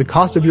 8% of the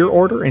cost of your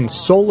order in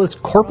soulless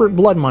corporate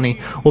blood money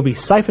will be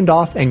siphoned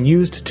off and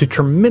used to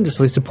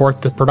tremendously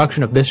support the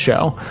production of this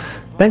show.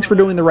 Thanks for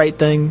doing the right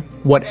thing,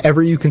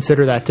 whatever you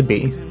consider that to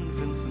be.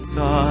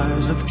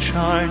 Eyes of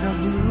china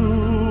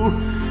blue,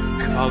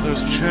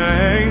 colors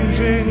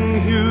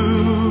changing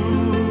hue.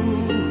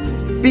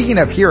 Speaking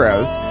of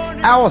heroes,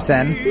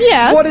 Allison,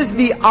 yes? What is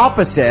the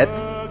opposite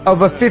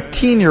of a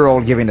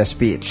 15-year-old giving a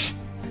speech?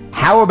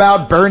 How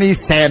about Bernie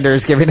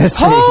Sanders giving a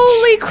speech?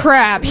 Holy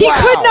crap. He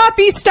could not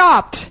be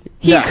stopped.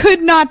 He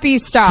could not be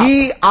stopped.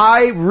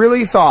 I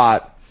really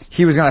thought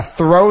he was going to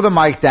throw the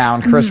mic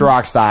down, Chris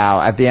Rock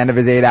style, at the end of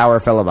his 8-hour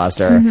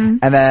filibuster, and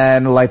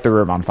then light the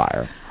room on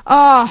fire.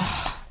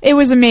 It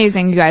was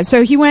amazing, you guys.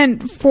 So he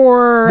went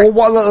for...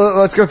 Well,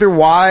 let's go through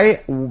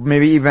why,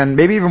 maybe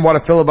even what a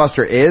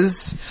filibuster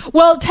is.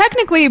 Well,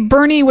 technically,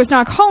 Bernie was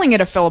not calling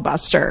it a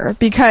filibuster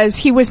because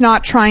he was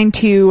not trying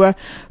to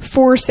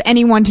force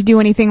anyone to do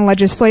anything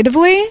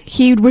legislatively.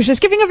 He was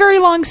just giving a very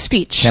long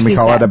speech. Can we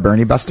call it a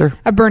Bernie buster?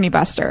 A Bernie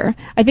buster.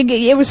 I think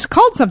it was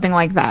called something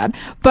like that.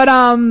 But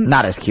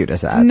not as cute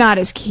as that. Not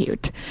as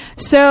cute.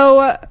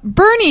 So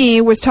Bernie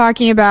was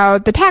talking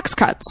about the tax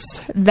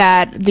cuts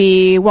that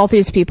the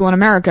wealthiest people in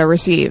America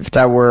received.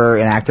 That were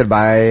enacted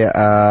by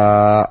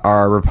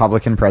our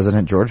Republican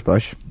President George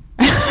Bush.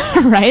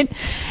 Right.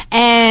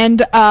 And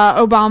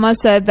Obama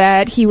said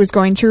that he was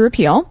going to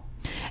repeal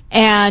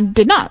and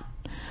did not.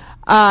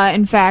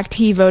 In fact,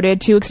 he voted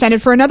to extend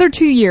it for another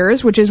 2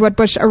 years, which is what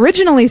Bush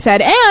originally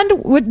said.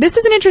 And this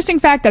is an interesting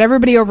fact that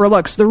everybody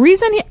overlooks. The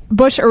reason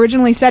Bush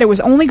originally said it was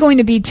only going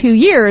to be 2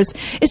 years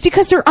is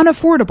because they're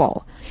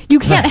unaffordable. You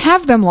can't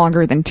have them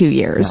longer than 2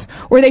 years,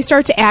 or they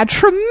start to add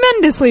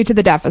tremendously to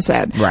the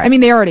deficit. Right. I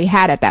mean, they already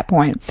had at that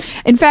point.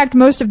 In fact,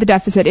 most of the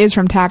deficit is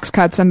from tax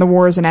cuts and the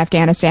wars in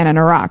Afghanistan and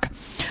Iraq.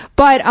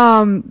 But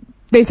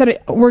they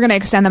said we're going to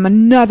extend them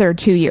another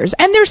 2 years,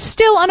 and they're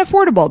still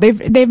unaffordable.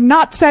 They've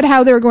not said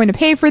how they're going to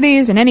pay for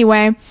these in any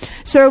way.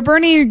 So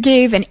Bernie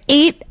gave an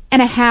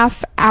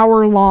 8.5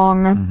 hour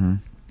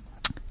long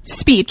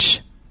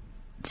speech,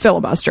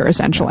 filibuster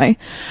essentially,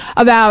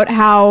 about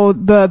how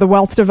the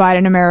wealth divide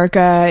in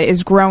America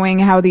is growing,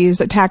 how these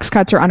tax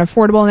cuts are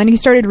unaffordable. And then he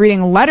started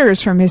reading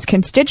letters from his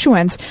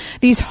constituents,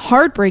 these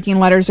heartbreaking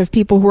letters of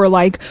people who are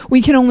like,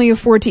 we can only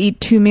afford to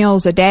eat 2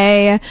 meals a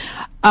day.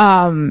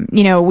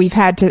 We've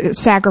had to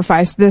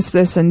sacrifice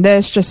this, and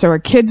this just so our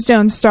kids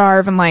don't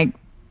starve. And like,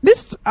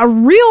 this is a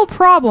real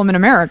problem in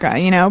America,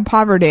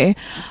 poverty.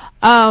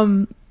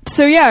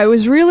 So yeah, it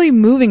was really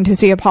moving to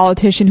see a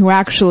politician who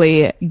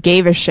actually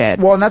gave a shit.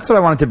 Well, and that's what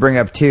I wanted to bring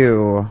up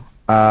too.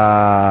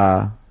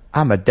 I'm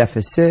a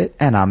deficit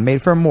and I'm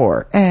made for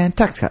more and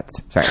tax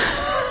cuts. Sorry.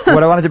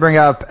 What I wanted to bring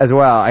up as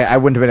well, I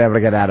wouldn't have been able to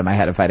get it out of my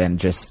head if I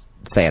didn't just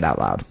say it out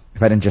loud.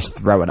 If I didn't just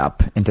throw it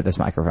up into this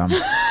microphone.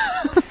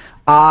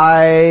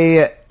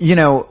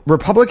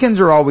 Republicans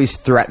are always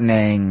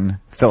threatening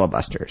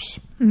filibusters,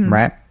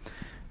 right?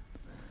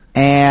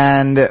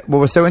 And what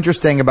was so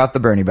interesting about the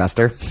Bernie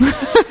buster...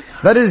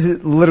 That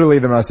is literally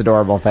the most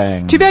adorable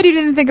thing. Too bad you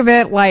didn't think of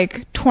it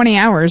like 20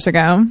 hours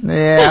ago.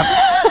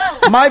 Yeah.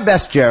 My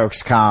best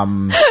jokes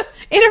come...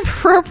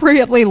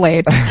 inappropriately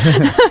late.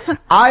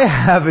 I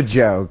have a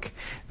joke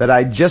that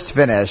I just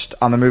finished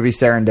on the movie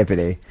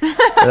Serendipity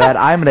that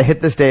I'm going to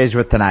hit the stage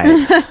with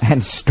tonight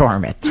and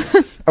storm it.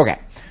 Okay.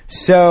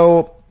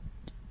 So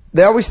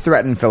they always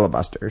threaten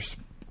filibusters.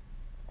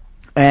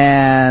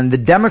 And the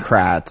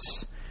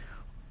Democrats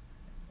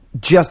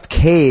just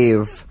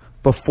cave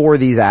before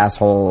these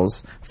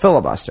assholes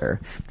filibuster.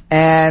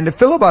 And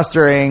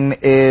filibustering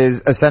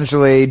is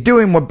essentially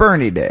doing what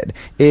Bernie did,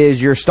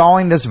 is you're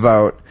stalling this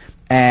vote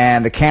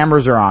and the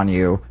cameras are on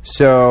you.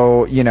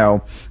 So,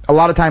 a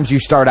lot of times you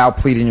start out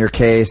pleading your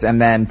case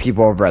and then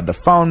people have read the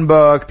phone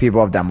book, people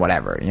have done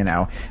whatever,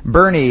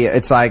 Bernie,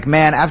 it's like,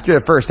 man, after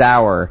the first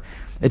hour,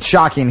 it's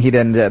shocking he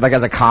didn't,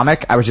 as a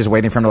comic, I was just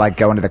waiting for him to,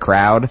 go into the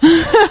crowd.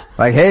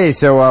 Like, hey,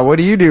 so what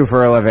do you do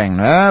for a living?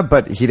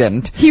 But he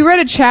didn't. He read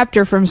a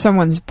chapter from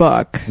someone's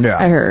book,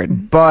 I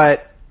heard. But,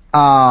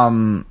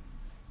 if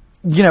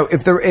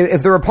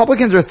the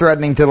Republicans are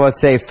threatening to, let's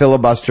say,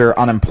 filibuster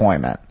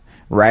unemployment,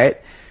 right?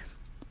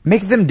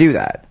 Make them do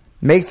that.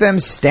 Make them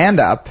stand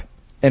up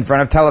in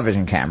front of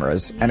television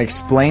cameras and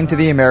explain to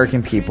the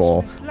American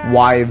people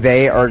why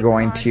they are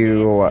going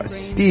to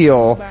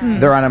steal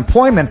their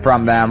unemployment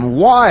from them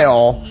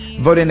while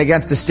voting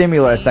against the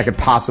stimulus that could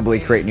possibly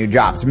create new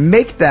jobs.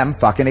 Make them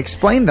fucking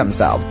explain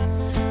themselves.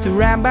 The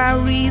rabbi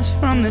reads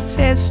from the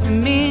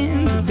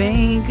Testament. The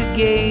banker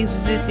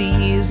gazes at the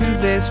year's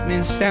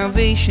investment.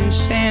 Salvation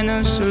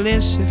Santa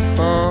solicit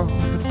for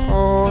the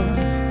poor.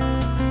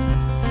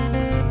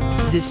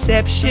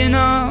 Deception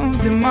of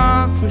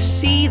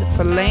democracy, the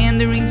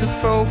philanderings of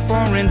faux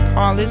foreign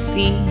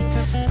policy.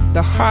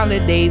 The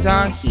holidays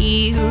are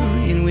here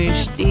and we're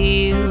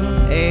still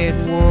at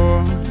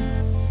war.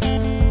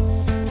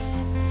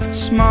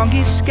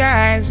 Smoggy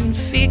skies and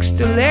fixed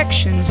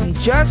elections,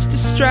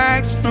 injustice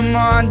strikes from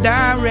all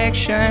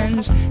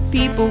directions.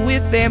 People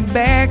with their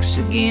backs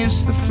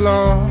against the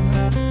floor,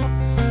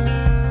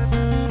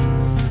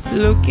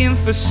 looking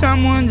for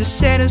someone to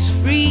set us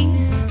free.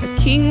 A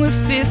king with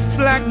fists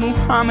like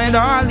Muhammad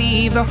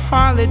Ali. The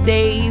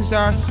holidays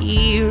are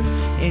here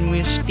and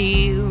we're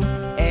still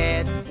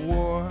at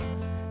war.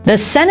 The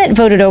Senate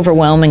voted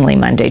overwhelmingly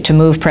Monday to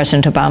move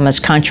President Obama's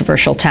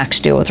controversial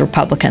tax deal with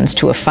Republicans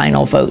to a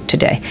final vote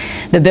today.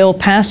 The bill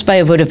passed by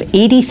a vote of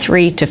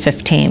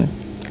 83-15.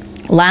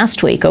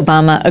 Last week,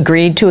 Obama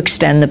agreed to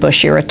extend the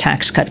Bush-era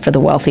tax cut for the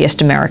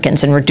wealthiest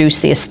Americans and reduce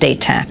the estate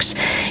tax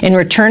in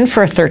return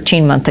for a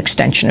 13-month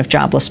extension of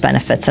jobless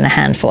benefits and a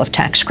handful of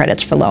tax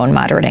credits for low and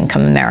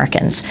moderate-income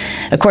Americans.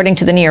 According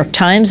to the New York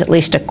Times, at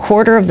least a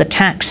quarter of the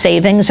tax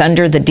savings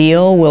under the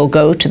deal will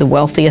go to the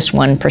wealthiest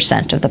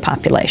 1% of the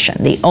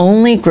population. The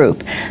only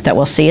group that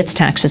will see its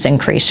taxes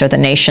increase are the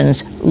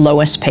nation's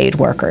lowest-paid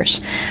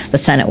workers. The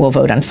Senate will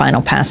vote on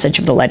final passage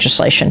of the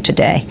legislation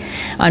today.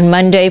 On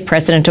Monday,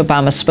 President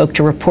Obama spoke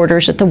to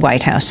reporters at the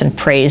White House and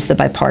praised the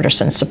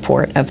bipartisan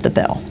support of the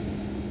bill.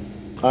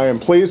 I am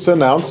pleased to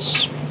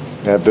announce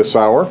at this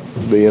hour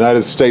the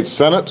United States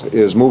Senate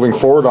is moving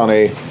forward on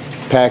a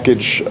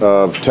package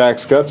of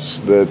tax cuts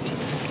that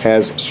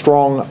has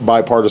strong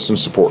bipartisan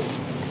support.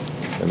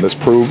 And this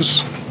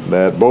proves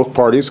that both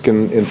parties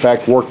can, in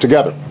fact, work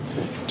together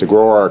to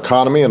grow our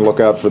economy and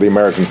look out for the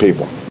American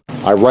people.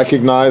 I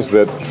recognize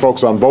that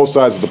folks on both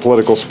sides of the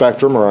political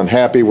spectrum are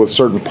unhappy with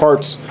certain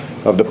parts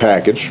of the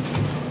package,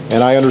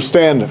 and I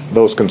understand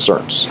those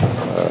concerns.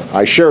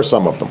 I share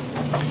some of them.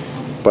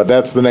 But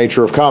that's the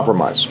nature of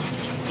compromise,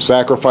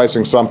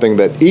 sacrificing something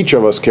that each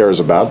of us cares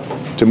about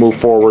to move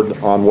forward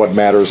on what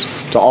matters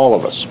to all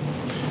of us.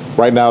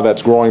 Right now,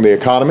 that's growing the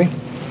economy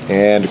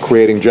and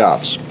creating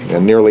jobs.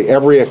 And nearly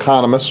every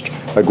economist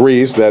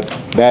agrees that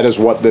that is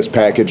what this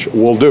package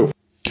will do.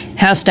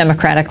 House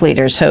Democratic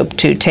leaders hope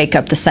to take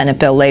up the Senate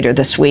bill later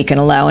this week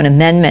and allow an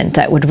amendment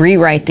that would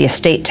rewrite the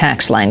estate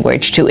tax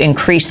language to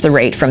increase the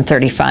rate from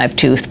 35%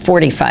 to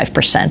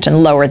 45%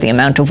 and lower the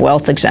amount of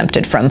wealth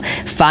exempted from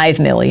 $5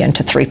 million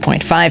to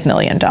 $3.5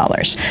 million.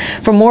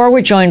 For more,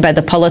 we're joined by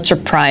the Pulitzer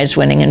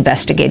Prize-winning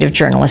investigative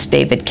journalist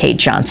David Cay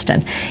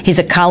Johnston. He's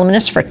a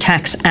columnist for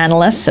Tax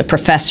Analysts, a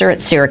professor at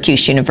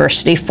Syracuse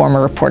University,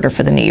 former reporter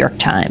for the New York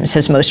Times.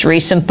 His most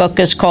recent book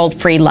is called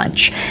Free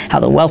Lunch: How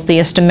the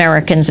Wealthiest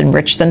Americans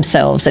Enrich Themselves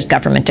at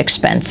Government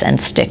Expense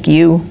and Stick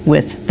You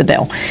with the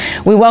Bill.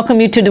 We welcome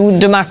you to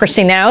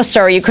Democracy Now!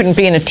 Sorry you couldn't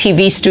be in a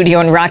TV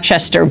studio in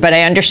Rochester, but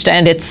I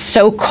understand it's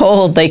so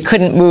cold they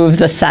couldn't move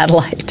the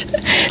satellite.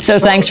 So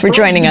thanks for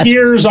joining us.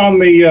 Years on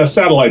the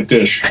satellite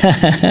dish.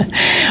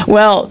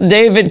 Well,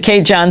 David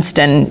Cay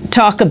Johnston,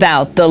 talk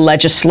about the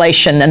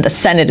legislation that the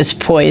Senate is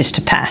poised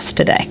to pass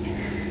today.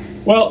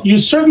 Well, you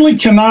certainly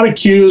cannot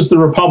accuse the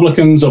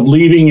Republicans of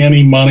leaving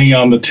any money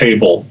on the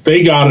table.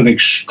 They got an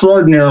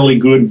extraordinarily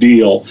good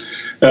deal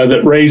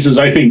that raises,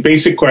 I think,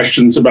 basic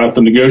questions about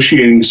the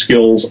negotiating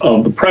skills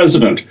of the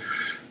president.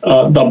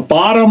 The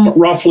bottom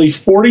roughly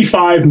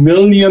 45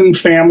 million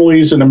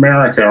families in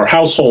America, or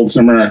households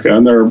in America,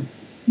 and there are a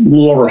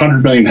little over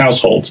 100 million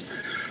households,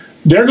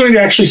 they're going to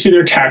actually see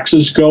their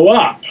taxes go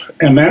up.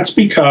 And that's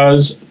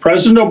because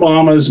President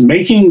Obama's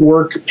Making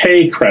Work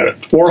Pay credit,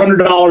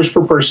 $400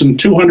 per person,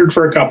 $200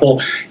 for a couple,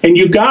 and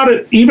you got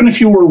it even if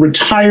you were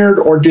retired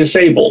or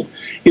disabled,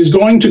 is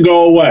going to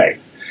go away.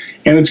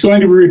 And it's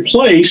going to be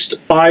replaced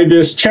by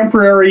this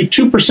temporary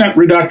 2%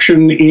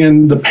 reduction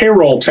in the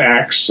payroll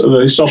tax,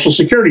 the Social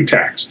Security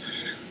tax.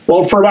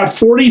 Well, for about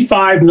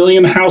 45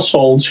 million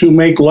households who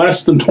make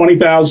less than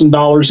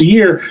 $20,000 a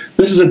year,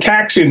 this is a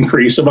tax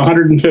increase of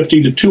 $150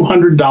 to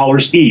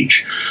 $200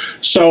 each.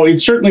 So it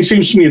certainly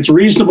seems to me it's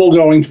reasonable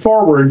going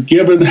forward,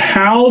 given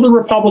how the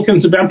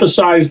Republicans have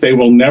emphasized they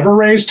will never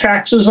raise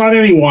taxes on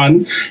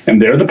anyone,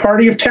 and they're the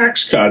party of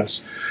tax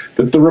cuts,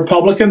 that the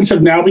Republicans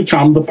have now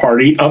become the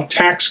party of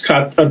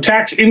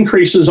tax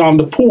increases on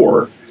the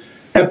poor.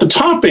 At the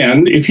top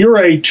end, if you're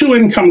a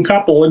two-income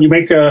couple and you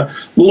make a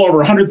little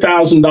over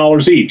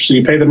 $100,000 each, so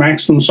you pay the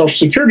maximum Social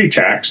Security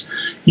tax,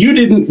 you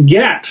didn't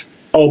get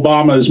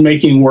Obama's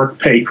Making Work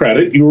Pay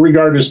credit. You were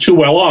regarded as too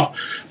well off.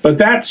 But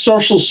that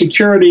Social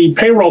Security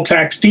payroll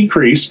tax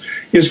decrease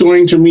is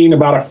going to mean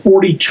about a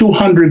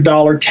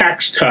 $4,200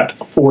 tax cut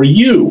for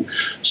you.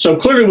 So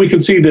clearly we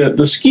can see that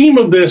the scheme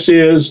of this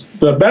is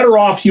the better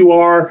off you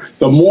are,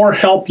 the more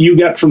help you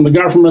get from the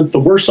government, the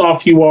worse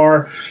off you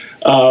are,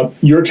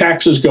 your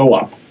taxes go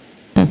up.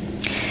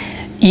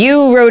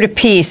 You wrote a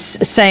piece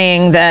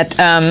saying that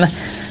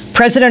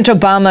President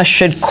Obama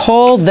should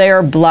call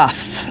their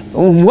bluff.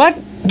 What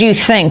do you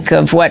think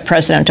of what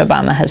President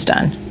Obama has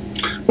done?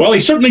 Well, he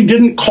certainly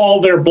didn't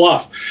call their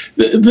bluff.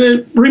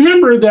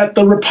 Remember that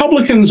the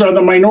Republicans are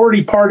the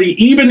minority party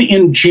even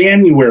in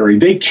January.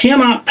 They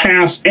cannot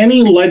pass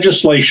any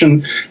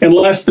legislation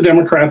unless the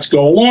Democrats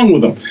go along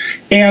with them.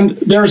 And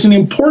there's an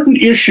important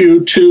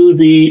issue to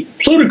the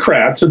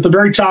plutocrats at the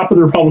very top of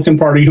the Republican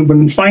Party who've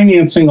been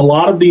financing a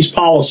lot of these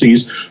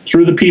policies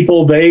through the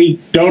people they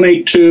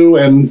donate to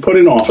and put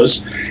in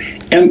office.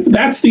 And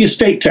that's the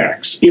estate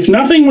tax. If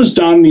nothing was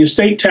done, the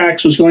estate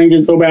tax was going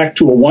to go back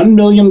to a $1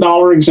 million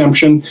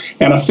exemption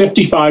and a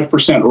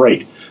 55%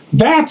 rate.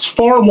 That's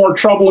far more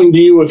troubling to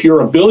you if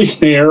you're a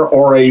billionaire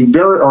or a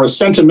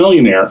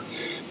centimillionaire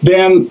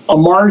than a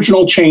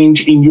marginal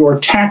change in your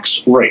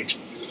tax rate.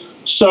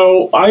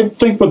 So I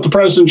think what the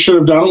president should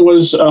have done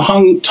was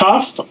hung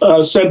tough,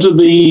 said to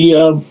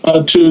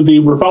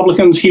the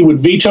Republicans he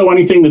would veto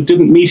anything that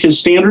didn't meet his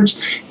standards.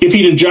 If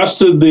he'd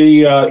adjusted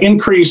the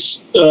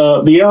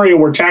the area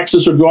where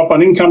taxes would go up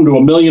on income to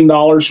 $1 million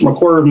from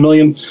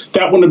 $250,000,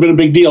 that wouldn't have been a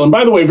big deal. And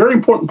by the way, a very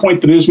important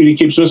point the news media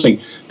keeps missing,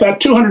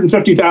 that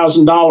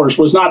 $250,000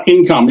 was not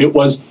income. It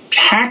was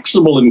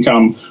taxable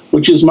income,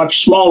 which is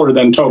much smaller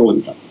than total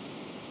income.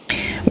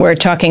 We're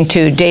talking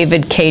to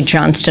David K.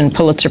 Johnston,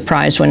 Pulitzer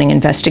Prize-winning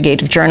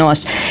investigative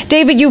journalist.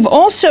 David, you've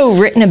also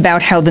written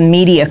about how the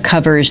media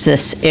covers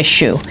this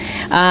issue.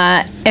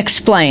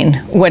 Explain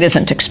what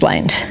isn't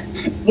explained.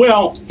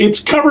 Well,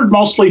 it's covered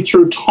mostly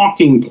through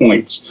talking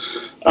points.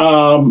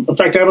 In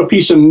fact, I have a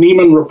piece in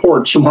Neiman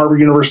Reports from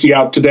Harvard University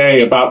out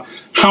today about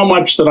how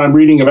much that I'm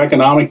reading of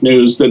economic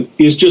news that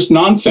is just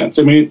nonsense.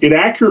 I mean, it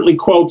accurately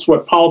quotes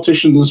what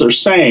politicians are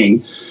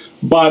saying,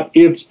 but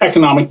it's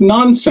economic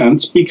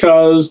nonsense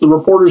because the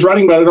reporters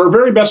writing about it are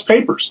very best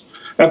papers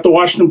at the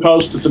Washington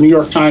Post, at the New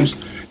York Times,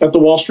 at the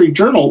Wall Street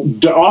Journal,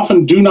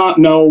 often do not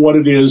know what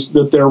it is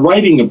that they're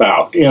writing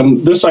about.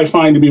 And this I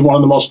find to be one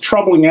of the most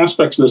troubling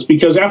aspects of this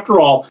because, after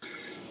all,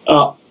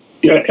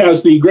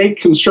 as the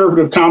great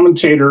conservative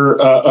commentator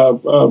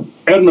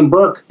Edmund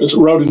Burke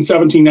wrote in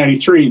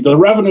 1793, the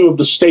revenue of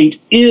the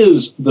state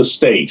is the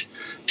state.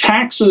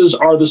 Taxes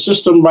are the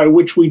system by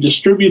which we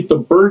distribute the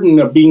burden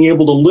of being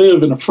able to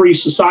live in a free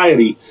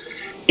society.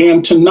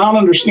 And to not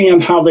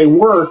understand how they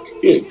work,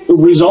 it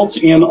results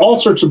in all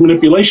sorts of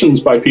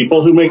manipulations by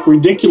people who make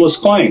ridiculous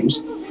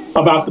claims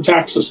about the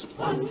tax system.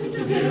 Words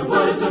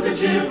of the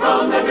cheer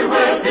from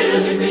everywhere,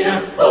 filling the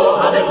air. Oh,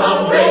 how they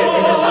pound,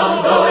 raising the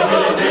sound, going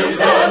holiday,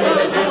 telling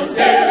the tales,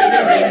 giving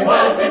the ring,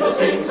 while people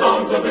sing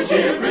songs of the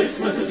cheer.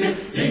 Christmas is here.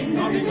 Ding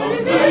dong, ding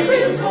dong, Merry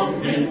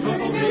Christmas, ding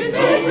dong, Merry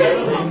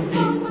Christmas.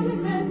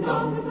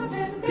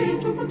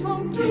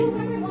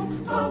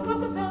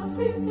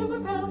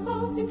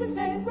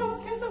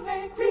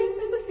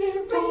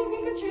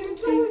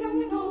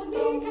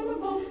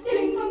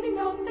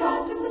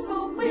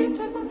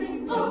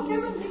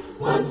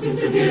 One seems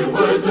to hear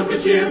words of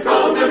good cheer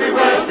from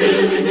everywhere,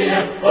 filling the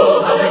air.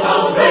 Oh, how they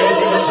pound,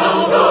 raising the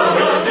sound, o'er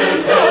hill and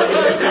dale,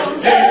 telling the tale,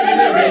 giving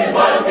the ring,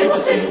 while people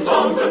sing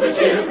songs of good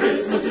cheer.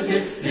 Christmas is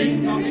here.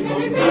 Ding dong, ding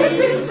dong, Merry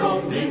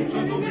Christmas, ding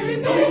dong,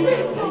 Merry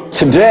Christmas.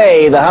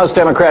 Today, the House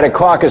Democratic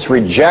Caucus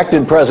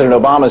rejected President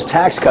Obama's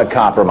tax cut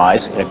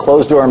compromise. In a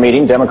closed-door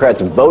meeting,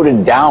 Democrats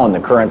voted down the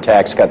current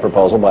tax cut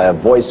proposal by a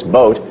voice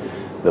vote.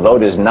 The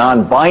vote is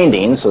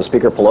non-binding, so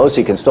Speaker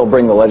Pelosi can still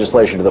bring the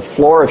legislation to the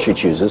floor if she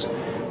chooses,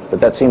 but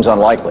that seems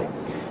unlikely.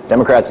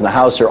 Democrats in the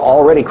House are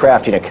already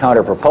crafting a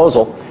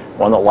counter-proposal,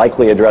 one that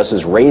likely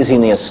addresses raising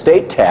the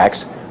estate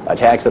tax, a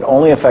tax that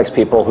only affects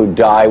people who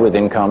die with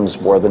incomes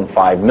more than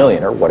 $5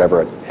 million, or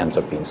whatever it ends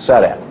up being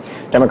set at.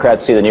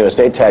 Democrats see the new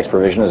estate tax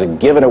provision as a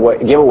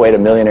giveaway to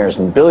millionaires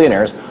and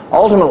billionaires.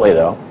 Ultimately,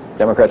 though,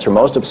 Democrats are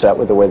most upset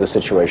with the way the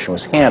situation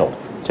was handled.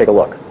 Take a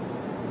look.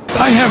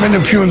 I haven't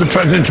impugned the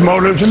president's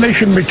motives, and they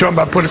shouldn't be talking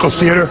about political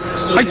theater.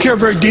 I care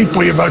very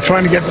deeply about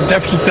trying to get the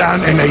deficit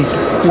down in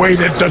a way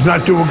that does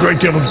not do a great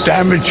deal of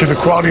damage to the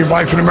quality of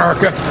life in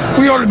America.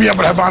 We ought to be able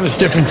to have honest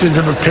differences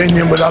of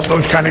opinion without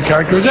those kind of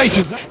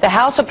characterizations. The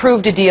House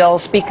approved a deal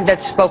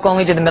that spoke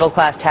only to the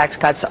middle-class tax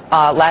cuts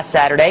last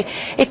Saturday.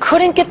 It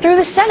couldn't get through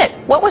the Senate.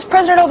 What was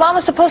President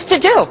Obama supposed to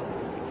do?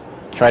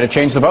 Try to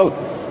change the vote.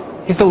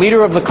 He's the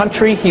leader of the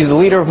country, he's the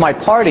leader of my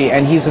party,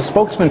 and he's a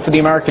spokesman for the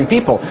American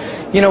people.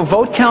 You know,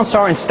 vote counts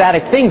aren't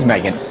static things,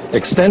 Megan.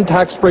 Extend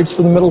tax breaks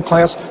for the middle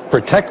class,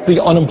 protect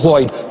the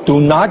unemployed. Do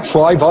not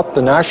drive up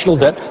the national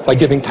debt by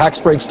giving tax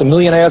breaks to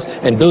millionaires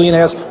and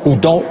billionaires who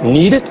don't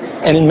need it,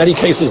 and in many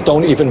cases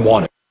don't even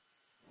want it.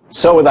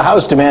 So with the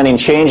House demanding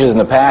changes in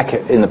the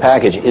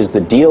package, is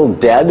the deal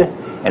dead?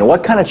 And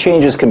what kind of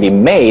changes can be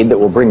made that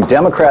will bring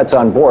Democrats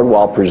on board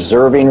while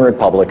preserving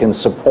Republican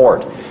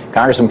support?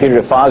 Congressman Peter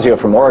DeFazio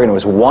from Oregon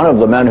was one of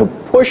the men who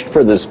pushed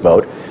for this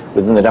vote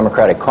within the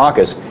Democratic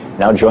caucus.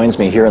 Now joins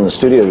me here in the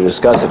studio to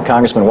discuss it.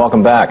 Congressman,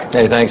 welcome back.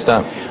 Hey, thanks,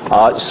 Tom.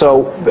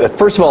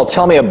 First of all,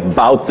 tell me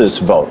about this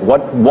vote.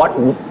 Well,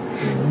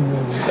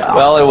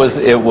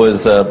 it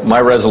was my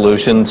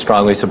resolution,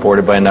 strongly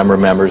supported by a number of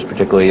members,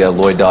 particularly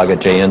Lloyd Doggett,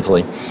 Jay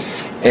Inslee,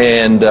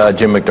 and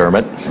Jim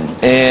McDermott.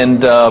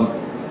 And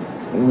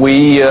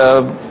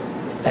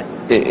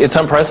it's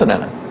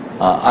unprecedented.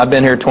 I've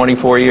been here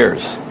 24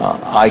 years.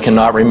 I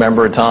cannot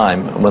remember a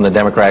time when the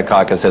Democratic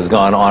caucus has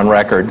gone on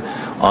record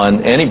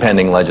on any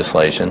pending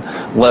legislation,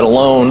 let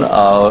alone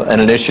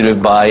an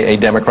initiative by a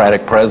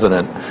Democratic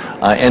president.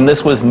 And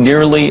this was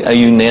nearly a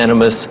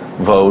unanimous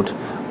vote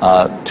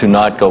to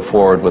not go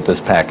forward with this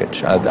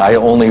package. I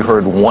only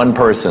heard one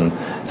person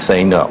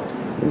say no.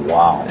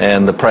 Wow.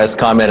 And the press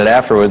commented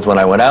afterwards when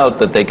I went out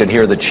that they could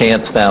hear the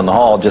chants down the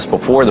hall just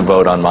before the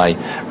vote on my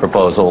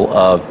proposal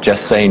of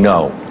just say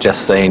no,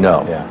 just say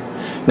no. Yeah.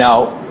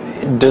 Now,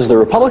 does the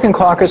Republican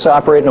caucus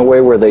operate in a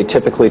way where they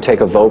typically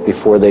take a vote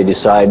before they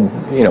decide,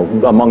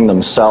 among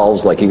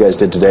themselves, like you guys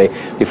did today,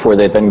 before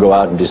they then go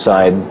out and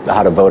decide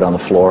how to vote on the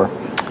floor?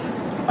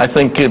 I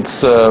think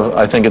it's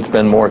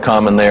been more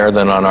common there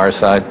than on our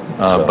side,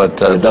 but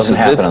it doesn't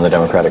happen on the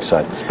Democratic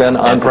side. It's been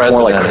unprecedented. It's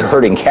more like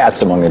herding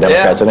cats among the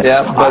Democrats.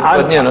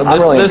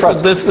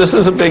 This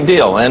is a big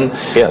deal, and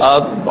yes.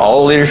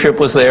 All leadership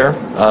was there.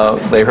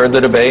 They heard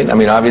the debate. I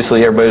mean,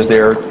 obviously everybody was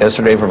there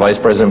yesterday for Vice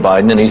President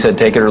Biden, and he said,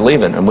 "Take it or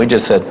leave it," and we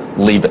just said,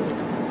 "Leave it."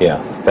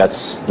 Yeah,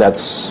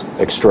 that's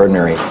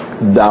extraordinary.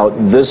 Now,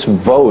 this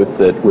vote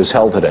that was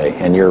held today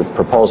and your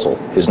proposal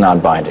is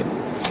non-binding.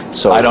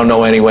 So I don't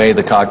know any way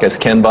the caucus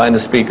can bind the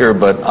speaker,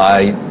 but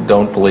I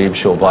don't believe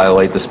she'll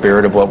violate the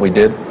spirit of what we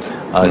did.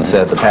 It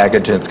said the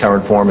package in its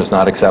current form is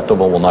not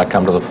acceptable, will not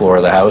come to the floor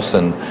of the House,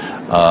 and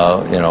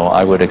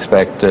I would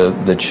expect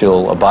that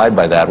she'll abide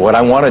by that. What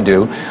I want to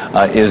do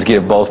is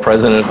give both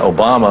President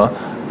Obama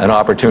an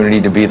opportunity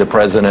to be the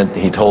president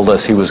he told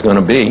us he was going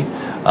to be.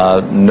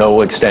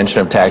 No extension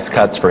of tax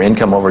cuts for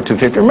income over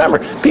 $250. Remember,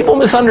 people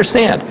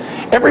misunderstand.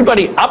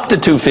 Everybody up to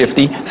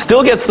 $250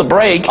 still gets the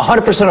break.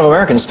 100% of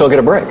Americans still get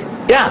a break.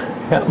 Yeah,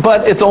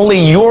 but it's only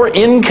your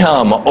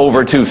income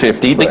over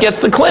 $250 that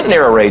gets the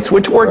Clinton-era rates,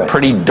 which worked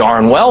pretty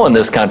darn well in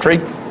this country.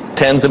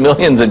 Tens of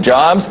millions of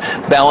jobs,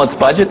 balanced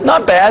budget,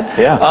 not bad.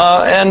 Yeah.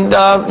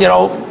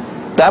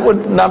 That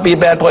would not be a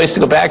bad place to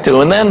go back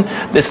to. And then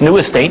this new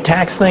estate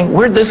tax thing,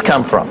 where'd this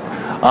come from?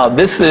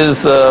 This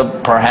is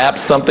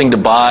perhaps something to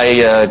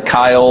buy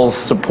Kyle's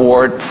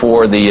support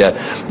for the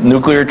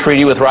nuclear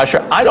treaty with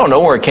Russia. I don't know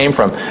where it came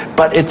from,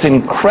 but it's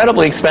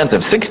incredibly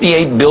expensive.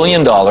 $68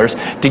 billion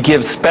to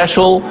give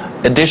special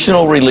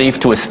additional relief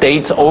to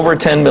estates over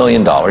 $10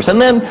 million. And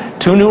then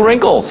two new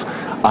wrinkles,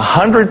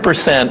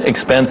 100%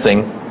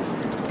 expensing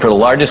for the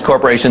largest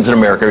corporations in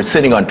America are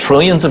sitting on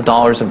trillions of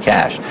dollars of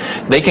cash.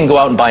 They can go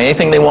out and buy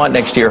anything they want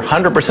next year,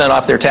 100%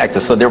 off their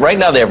taxes. So right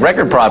now they have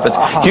record profits,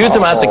 huge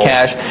amounts of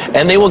cash,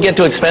 and they will get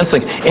to expense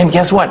things. And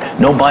guess what?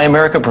 No Buy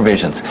America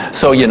provisions.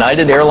 So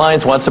United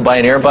Airlines wants to buy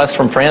an Airbus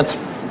from France.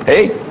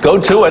 Hey, go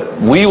to it.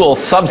 We will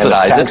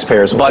subsidize it.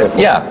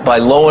 By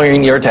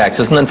lowering your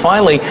taxes. And then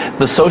finally,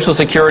 the Social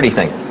Security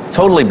thing.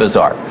 Totally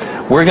bizarre.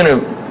 We're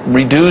going to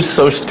reduce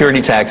Social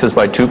Security taxes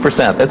by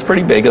 2%. That's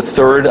pretty big, a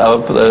third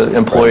of the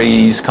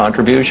employee's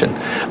contribution.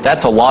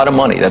 That's a lot of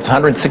money. That's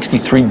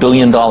 $163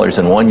 billion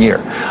in 1 year.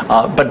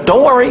 But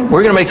don't worry,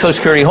 we're going to make Social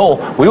Security whole.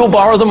 We will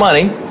borrow the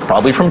money,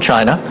 probably from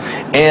China,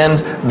 and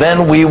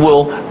then we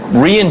will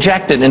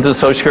re-inject it into the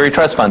Social Security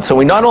Trust Fund. So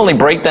we not only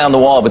break down the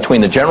wall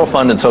between the general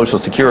fund and Social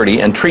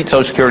Security and treat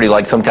Social Security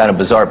like some kind of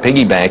bizarre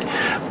piggy bank,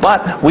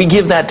 but we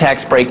give that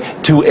tax break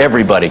to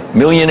everybody.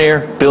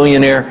 Millionaire,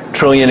 billionaire,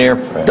 trillionaire,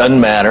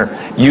 doesn't matter.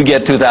 You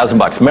get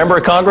 $2,000. Member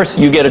of Congress,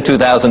 you get a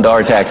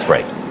 $2,000 tax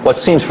break. What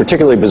seems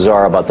particularly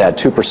bizarre about that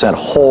 2%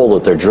 hole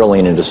that they're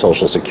drilling into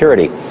Social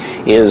Security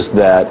is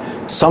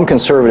that some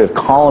conservative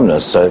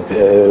columnists,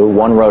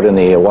 one wrote in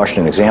the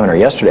Washington Examiner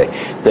yesterday,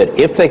 that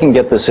if they can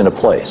get this into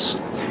place,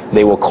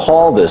 they will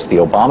call this the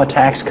Obama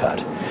tax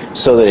cut,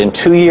 so that in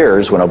 2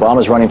 years, when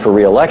Obama's running for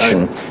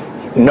re-election,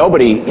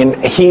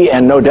 he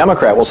and no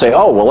Democrat will say,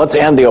 oh, well, let's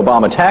end the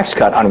Obama tax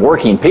cut on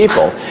working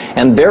people,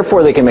 and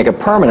therefore they can make it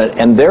permanent,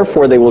 and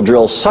therefore they will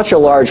drill such a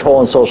large hole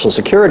in Social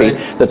Security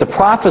that the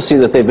prophecy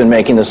that they've been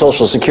making that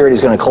Social Security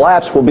is going to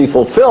collapse will be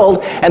fulfilled,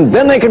 and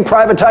then they can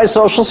privatize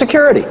Social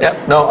Security.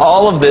 Yep. No,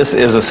 all of this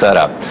is a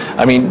setup.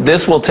 I mean,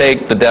 this will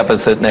take the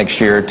deficit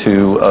next year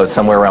to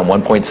somewhere around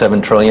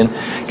 $1.7 trillion.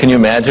 Can you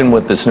imagine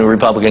with this new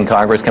Republican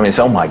Congress coming and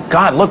say, oh my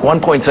God, look,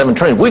 $1.7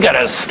 trillion. We got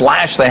to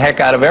slash the heck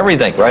out of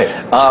everything. Right.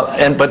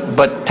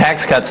 But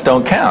tax cuts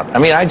don't count. I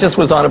mean, I just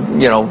was on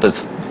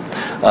this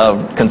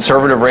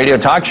conservative radio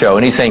talk show,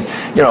 and he's saying,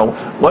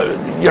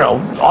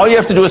 all you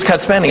have to do is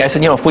cut spending. I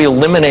said, if we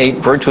eliminate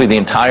virtually the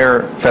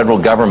entire federal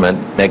government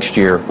next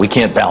year, we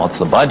can't balance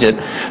the budget.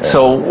 Yeah.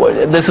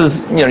 So this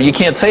is, you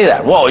can't say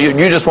that. Well,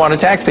 you just want to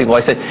tax people. I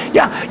said,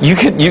 yeah,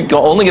 you're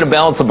only going to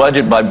balance the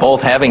budget by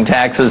both having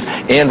taxes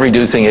and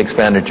reducing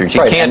expenditures.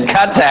 You can't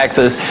cut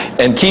taxes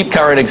and keep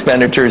current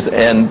expenditures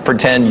and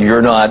pretend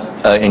you're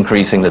not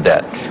increasing the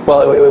debt.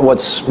 Well,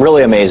 what's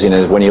really amazing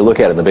is when you look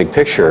at it in the big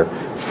picture,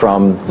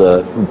 from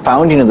the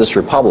founding of this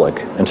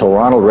republic until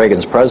Ronald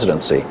Reagan's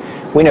presidency,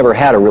 we never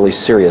had a really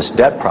serious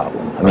debt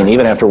problem. I mean,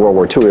 even after World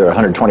War II, we were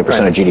 120%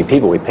 of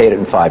GDP, but we paid it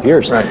in 5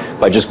 years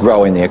by just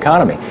growing the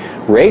economy.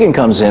 Reagan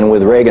comes in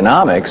with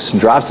Reaganomics,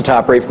 drops the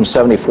top rate from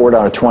 74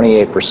 down to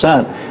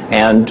 28%,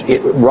 and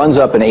it runs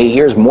up in 8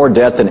 years more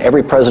debt than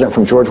every president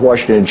from George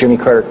Washington and Jimmy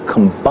Carter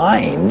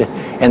combined,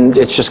 and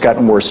it's just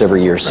gotten worse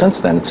every year since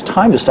then. It's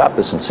time to stop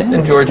this insanity.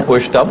 And George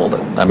Bush doubled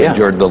it. I mean,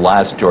 the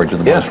last George was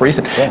the most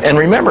recent. Yeah. And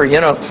remember,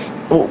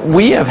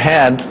 we have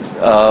had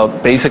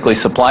basically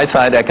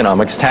supply-side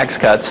economics, tax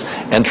cuts,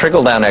 and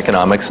trickle-down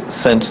economics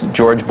since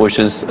George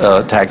Bush's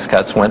tax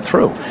cuts went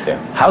through. Yeah.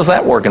 How's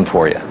that working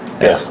for you?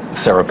 As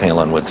Sarah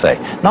Palin would say.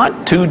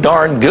 Not too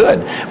darn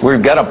good.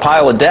 We've got a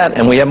pile of debt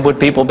and we haven't put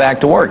people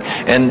back to work.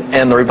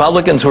 And the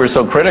Republicans who are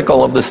so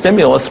critical of the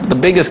stimulus, the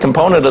biggest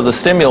component of the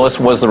stimulus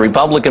was the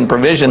Republican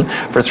provision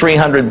for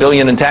 $300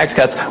 billion in tax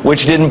cuts,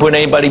 which didn't put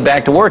anybody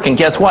back to work. And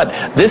guess what?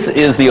 This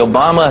is the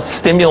Obama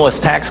stimulus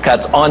tax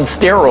cuts on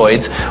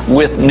steroids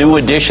with new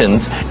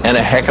additions and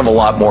a heck of a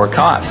lot more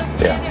cost.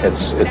 Yeah,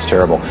 it's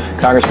terrible.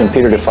 Congressman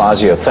Peter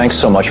DeFazio, thanks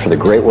so much for the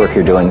great work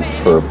you're doing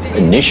for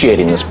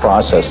initiating this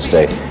process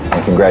today.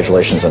 And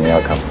congratulations on the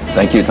outcome.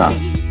 Thank you, Tom.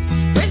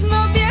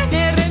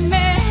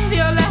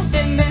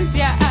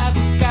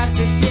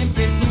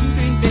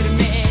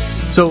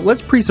 So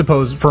let's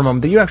presuppose for a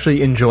moment that you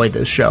actually enjoy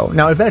this show.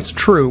 Now, if that's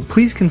true,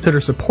 please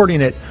consider supporting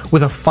it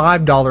with a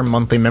 $5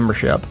 monthly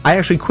membership. I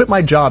actually quit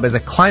my job as a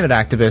climate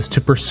activist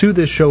to pursue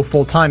this show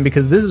full time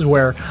because this is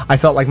where I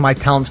felt like my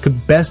talents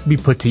could best be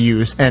put to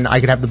use and I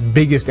could have the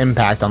biggest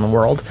impact on the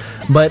world.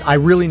 But I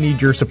really need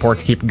your support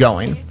to keep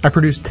going. I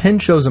produce 10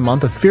 shows a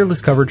month of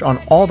fearless coverage on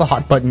all the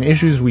hot button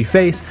issues we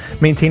face,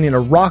 maintaining a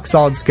rock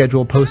solid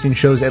schedule, posting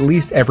shows at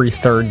least every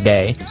third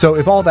day. So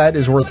if all that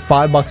is worth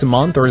 $5 a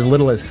month or as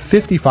little as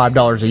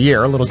 $55 a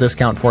year, a little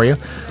discount for you,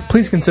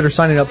 please consider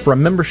signing up for a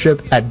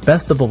membership at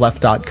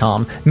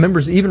besttheleft.com.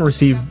 Members even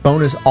receive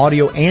bonus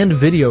audio and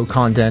video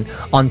content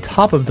on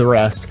top of the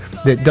rest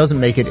that doesn't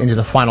make it into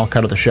the final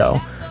cut of the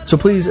show. So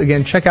please,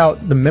 again, check out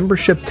the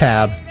membership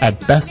tab at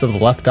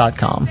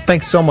besttheleft.com.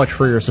 Thanks so much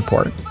for your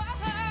support.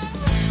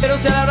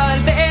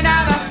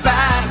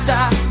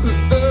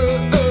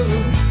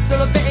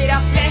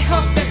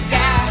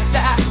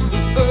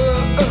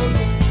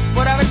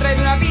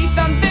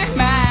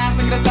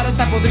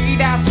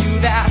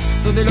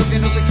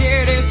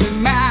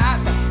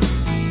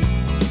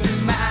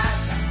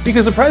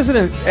 Because the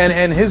president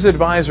and his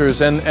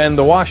advisors and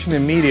the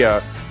Washington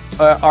media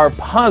are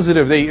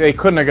positive they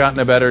couldn't have gotten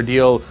a better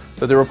deal,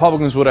 that the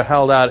Republicans would have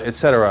held out,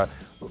 etc.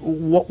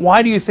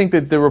 Why do you think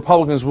that the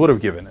Republicans would have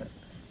given it?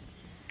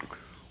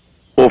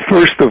 Well,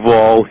 first of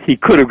all, he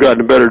could have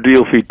gotten a better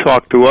deal if he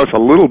talked to us a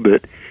little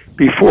bit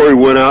before he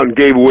went out and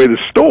gave away the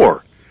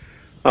store.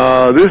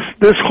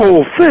 This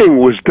whole thing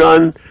was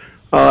done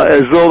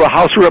as though the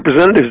House of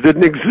Representatives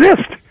didn't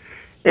exist.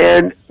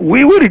 And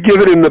we would have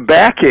given him the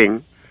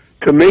backing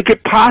to make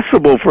it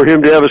possible for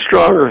him to have a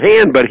stronger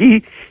hand, but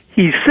he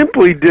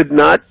simply did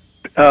not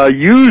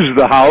use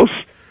the House.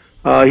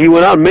 He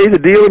went out and made the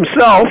deal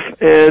himself,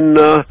 and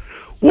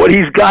what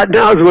he's got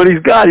now is what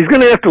he's got. He's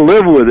going to have to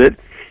live with it.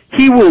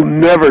 He will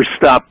never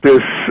stop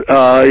this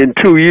in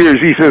 2 years.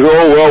 He says,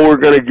 oh, well, we're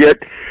going to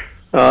get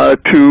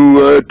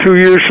to 2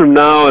 years from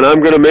now, and I'm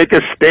going to make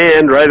a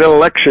stand right at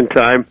election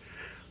time.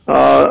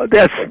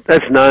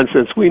 That's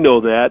nonsense. We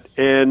know that,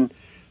 and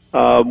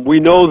we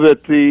know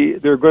that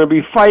they're going to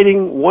be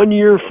fighting 1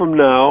 year from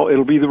now.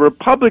 It'll be the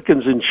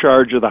Republicans in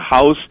charge of the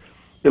House.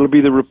 It'll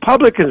be the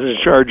Republicans in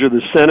charge of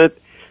the Senate,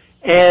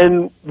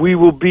 and we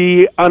will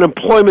be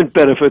unemployment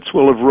benefits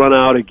will have run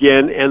out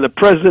again, and the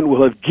president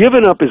will have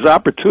given up his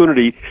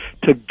opportunity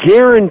to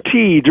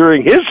guarantee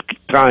during his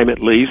time at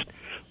least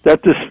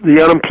that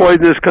the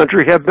unemployed in this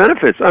country have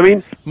benefits. I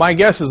mean, my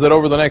guess is that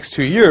over the next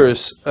 2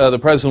 years, the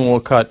president will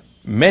cut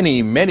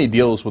many, many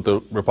deals with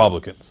the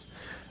Republicans.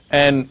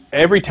 And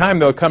every time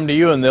they'll come to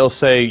you and they'll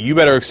say, you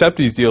better accept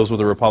these deals with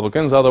the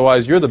Republicans,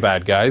 otherwise you're the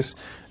bad guys.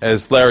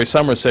 As Larry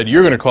Summers said,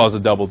 you're going to cause a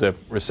double-dip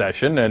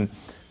recession.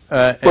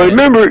 Well,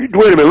 remember,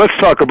 wait a minute, let's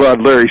talk about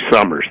Larry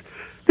Summers.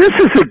 This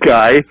is a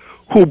guy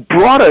who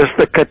brought us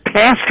the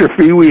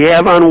catastrophe we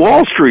have on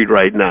Wall Street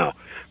right now.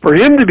 For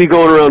him to be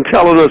going around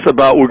telling us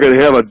about we're going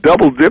to have a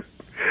double-dip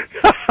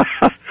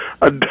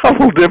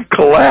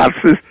collapse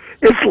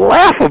it's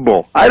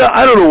laughable. I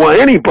don't know why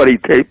anybody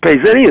pays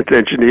any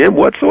attention to him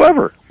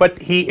whatsoever. But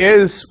he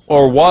is,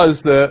 or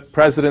was, the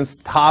president's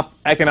top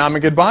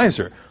economic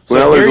advisor. So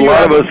well, there's a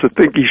lot of us that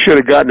think he should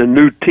have gotten a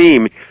new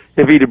team.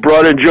 if he'd have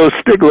brought in Joe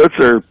Stiglitz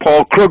or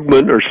Paul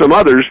Krugman or some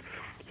others,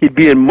 he'd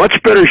be in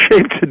much better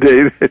shape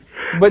today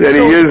than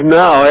he is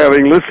now,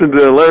 having listened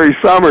to Larry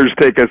Summers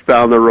take us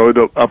down the road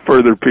a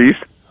further piece.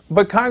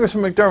 But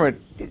Congressman McDermott,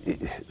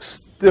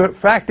 the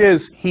fact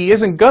is he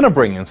isn't going to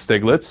bring in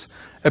Stiglitz.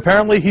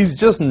 Apparently he's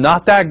just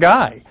not that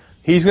guy.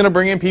 He's going to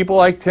bring in people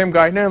like Tim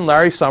Geithner and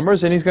Larry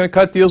Summers, and he's going to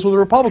cut deals with the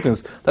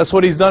Republicans. That's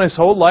what he's done his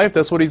whole life.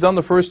 That's what he's done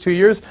the first 2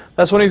 years.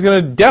 That's what he's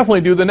going to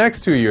definitely do the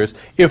next 2 years,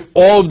 if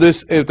all of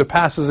this, if the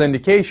past is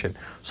indication.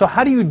 So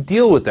how do you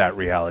deal with that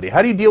reality?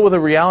 How do you deal with the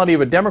reality of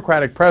a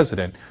Democratic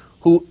president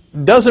who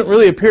doesn't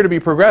really appear to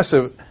be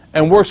progressive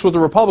and works with the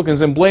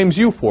Republicans and blames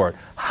you for it?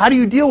 How do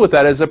you deal with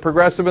that as a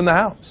progressive in the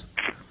House?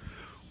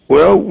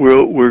 Well,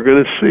 we're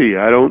going to see.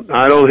 I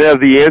don't have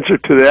the answer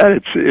to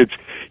that.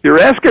 You're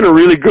asking a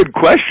really good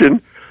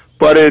question,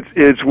 but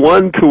it's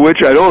one to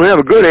which I don't have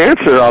a good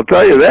answer, I'll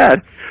tell you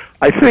that.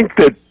 I think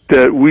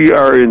that we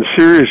are in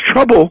serious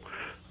trouble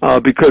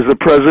because the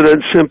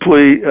president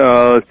simply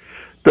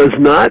does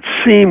not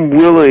seem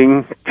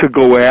willing to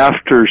go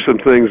after some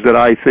things that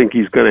I think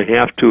he's going to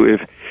have to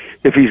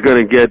if he's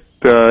going to get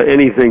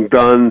anything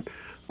done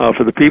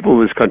for the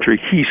people of this country.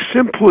 He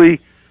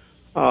simply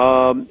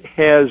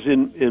has,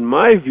 in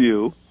my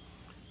view,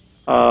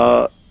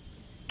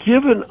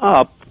 given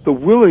up the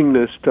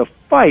willingness to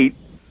fight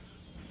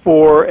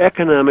for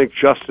economic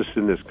justice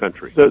in this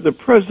country. The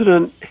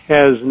president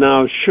has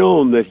now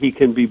shown that he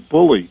can be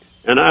bullied,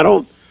 and I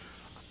don't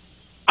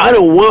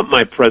want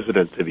my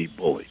president to be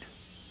bullied.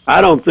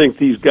 I don't think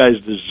these guys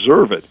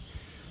deserve it,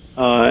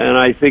 and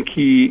I think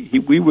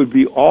we would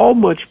be all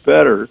much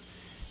better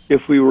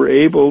if we were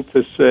able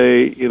to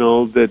say,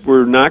 that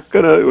we're not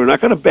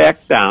gonna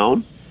back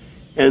down,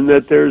 and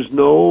that there's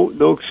no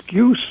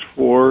excuse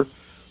for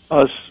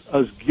us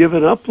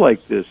giving up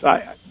like this.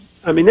 I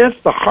mean, that's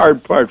the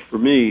hard part for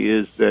me,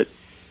 is that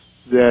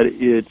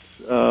it's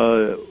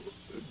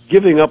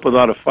giving up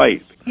without a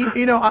fight.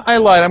 I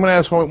lied. I'm going to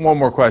ask one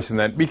more question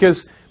then,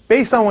 because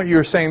based on what you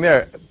were saying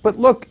there, but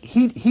look,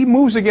 he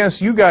moves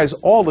against you guys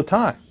all the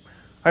time.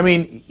 I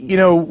mean,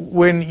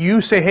 when you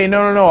say, hey,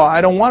 no,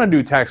 I don't want to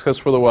do tax cuts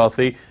for the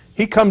wealthy,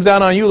 he comes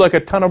down on you like a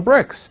ton of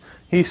bricks.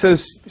 He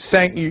says,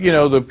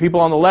 the people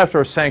on the left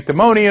are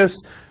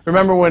sanctimonious.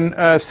 Remember when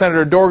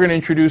Senator Dorgan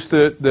introduced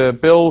the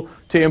bill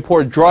to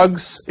import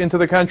drugs into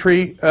the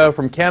country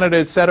from Canada,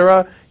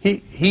 etc.?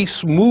 He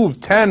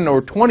moved 10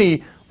 or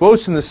 20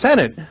 votes in the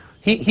Senate.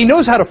 He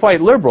knows how to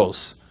fight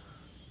liberals.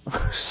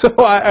 So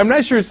I'm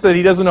not sure it's that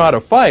he doesn't know how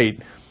to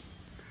fight.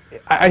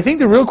 I think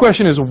the real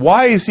question is,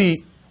 why is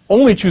he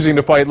only choosing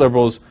to fight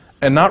liberals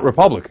and not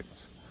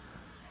Republicans?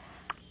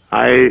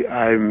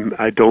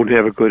 I don't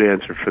have a good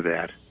answer for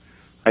that.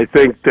 I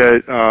think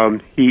that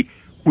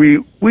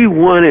we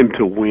want him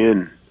to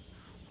win.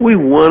 We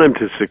want him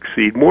to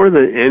succeed. More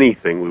than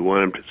anything, we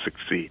want him to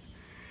succeed.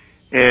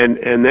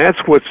 And that's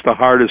what's the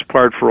hardest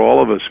part for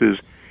all of us,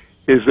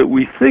 is that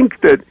we think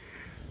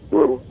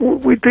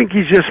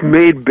he's just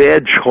made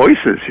bad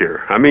choices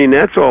here. I mean,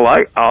 that's all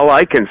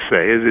I can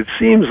say, is it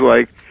seems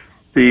like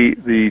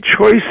the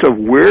choice of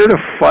where to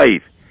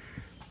fight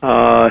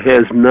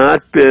has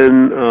not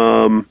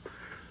been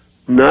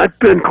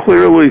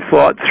clearly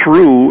thought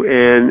through,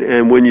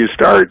 and when you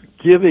start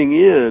giving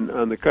in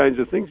on the kinds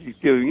of things he's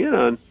giving in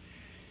on,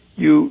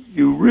 you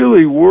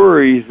really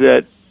worry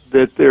that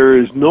there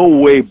is no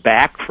way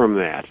back from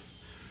that.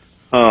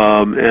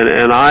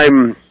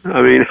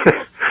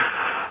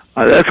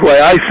 That's why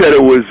I said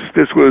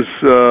this was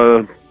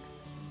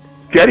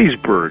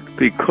Gettysburg,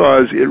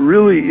 because it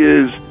really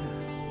is.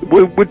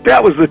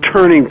 That was the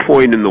turning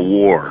point in the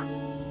war,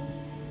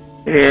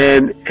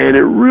 and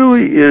it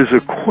really is a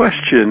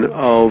question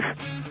of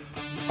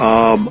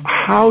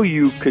how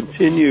you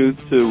continue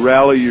to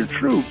rally your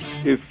troops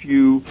if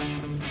you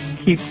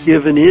keep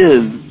giving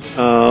in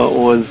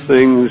on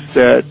things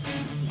that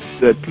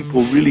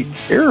people really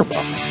care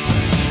about.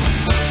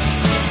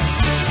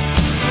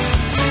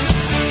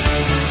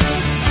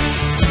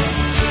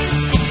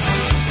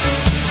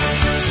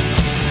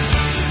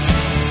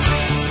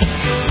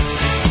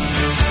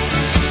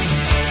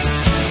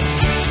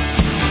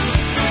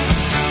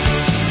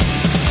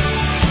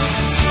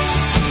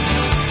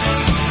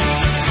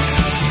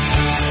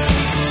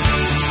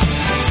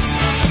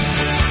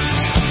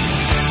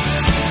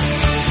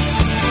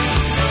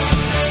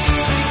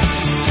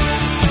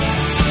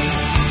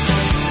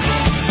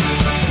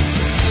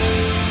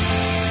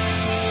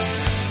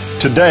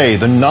 Today,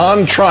 the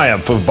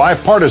non-triumph of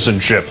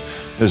bipartisanship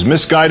as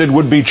misguided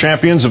would-be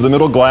champions of the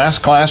middle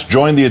class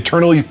joined the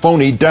eternally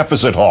phony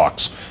deficit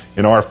hawks.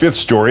 In our fifth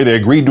story, they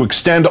agreed to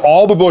extend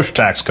all the Bush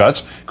tax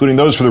cuts, including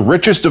those for the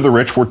richest of the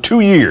rich, for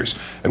 2 years,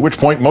 at which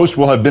point most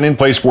will have been in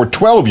place for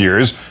 12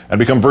 years and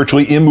become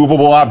virtually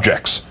immovable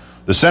objects.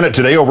 The Senate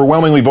today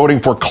overwhelmingly voting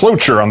for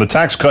cloture on the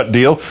tax cut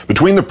deal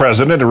between the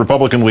president and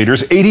Republican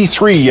leaders.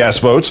 83 yes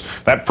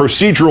votes. That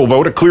procedural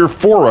vote, a clear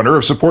forerunner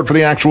of support for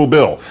the actual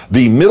bill.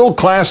 The Middle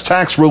Class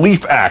Tax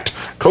Relief Act,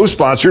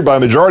 co-sponsored by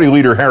Majority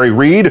Leader Harry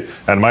Reid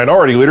and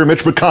Minority Leader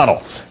Mitch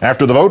McConnell.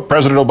 After the vote,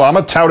 President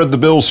Obama touted the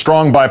bill's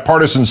strong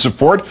bipartisan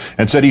support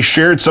and said he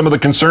shared some of the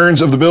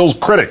concerns of the bill's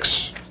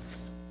critics.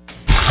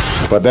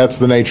 But that's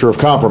the nature of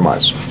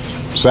compromise.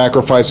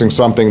 Sacrificing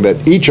something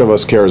that each of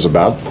us cares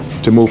about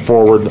to move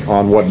forward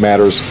on what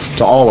matters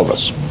to all of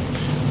us.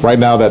 Right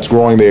now, that's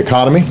growing the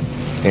economy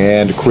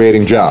and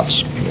creating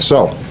jobs.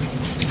 So,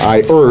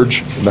 I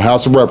urge the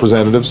House of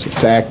Representatives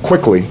to act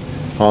quickly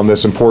on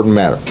this important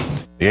matter.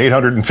 The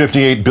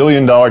 $858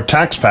 billion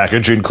tax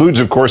package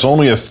includes, of course,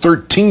 only a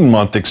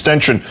 13-month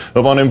extension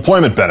of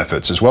unemployment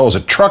benefits, as well as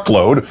a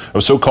truckload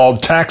of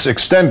so-called tax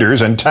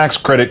extenders and tax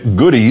credit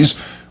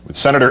goodies, with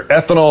Senator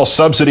Ethanol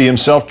Subsidy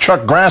himself,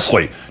 Chuck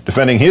Grassley,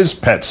 defending his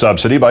pet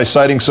subsidy by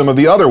citing some of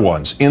the other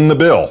ones in the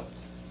bill.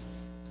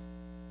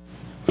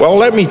 Well,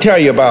 let me tell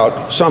you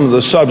about some of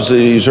the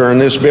subsidies that are in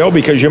this bill,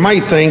 because you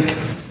might think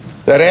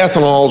that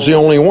ethanol is the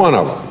only one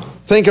of them.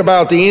 Think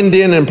about the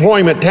Indian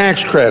employment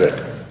tax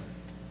credit,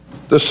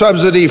 the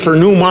subsidy for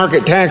new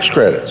market tax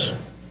credits,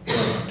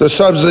 the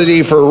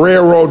subsidy for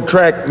railroad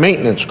track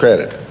maintenance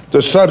credit,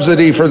 the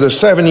subsidy for the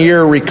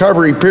 7-year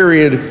recovery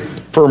period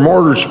for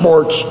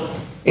motorsports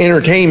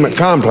entertainment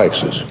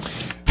complexes.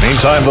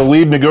 Meantime, the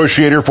lead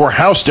negotiator for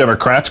House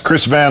Democrats,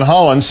 Chris Van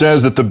Hollen,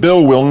 says that the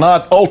bill will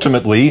not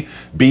ultimately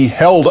be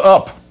held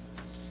up.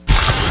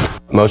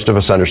 Most of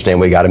us understand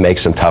we got to make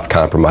some tough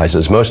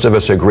compromises. Most of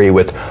us agree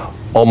with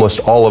almost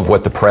all of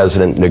what the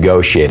president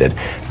negotiated.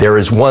 There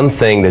is one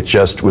thing that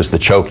just was the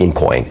choking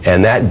point,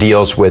 and that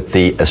deals with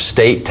the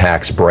estate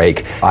tax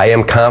break. I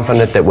am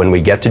confident that when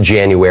we get to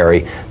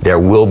January, there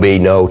will be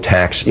no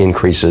tax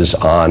increases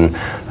on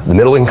the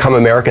middle-income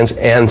Americans,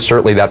 and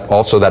certainly that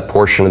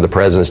portion of the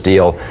president's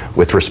deal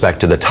with respect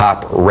to the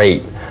top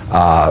rate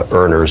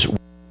earners.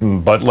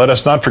 But let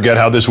us not forget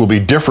how this will be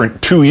different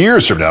 2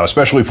 years from now,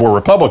 especially for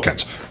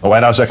Republicans. The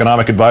White House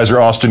economic advisor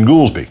Austin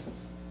Goolsbee.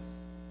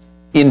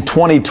 In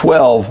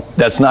 2012,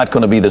 that's not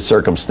going to be the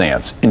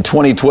circumstance. In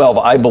 2012,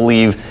 I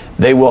believe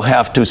they will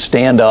have to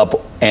stand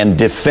up and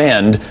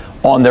defend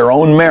on their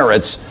own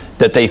merits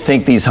that they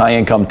think these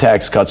high-income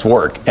tax cuts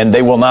work. And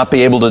they will not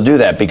be able to do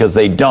that because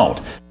they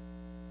don't.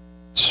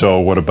 So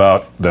what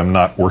about them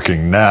not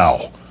working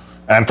now?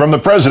 And from the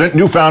president,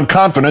 newfound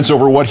confidence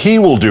over what he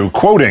will do,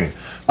 quoting,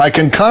 "I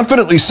can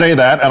confidently say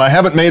that, and I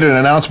haven't made an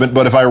announcement,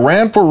 but if I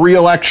ran for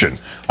re-election,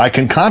 I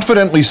can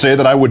confidently say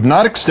that I would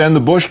not extend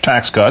the Bush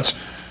tax cuts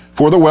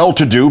for the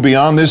well-to-do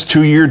beyond this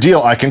 2-year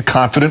deal. I can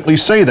confidently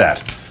say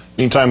that."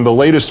 Meantime, the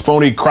latest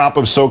phony crop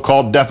of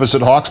so-called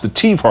deficit hawks, the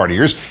Tea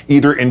Partiers,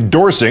 either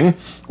endorsing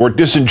or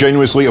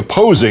disingenuously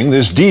opposing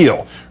this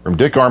deal. From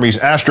Dick Armey's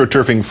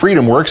AstroTurfing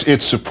Freedom Works,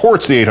 it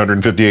supports the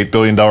 $858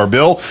 billion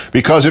bill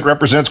because it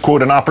represents,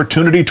 quote, an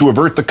opportunity to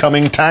avert the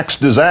coming tax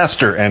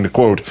disaster, end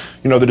quote.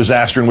 You know, the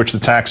disaster in which the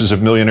taxes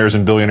of millionaires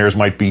and billionaires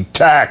might be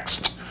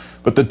taxed.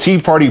 But the Tea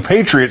Party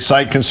Patriot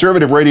cite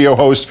conservative radio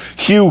host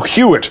Hugh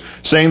Hewitt,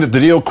 saying that the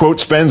deal, quote,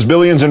 spends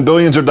billions and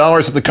billions of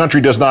dollars that the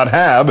country does not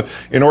have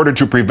in order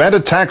to prevent a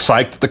tax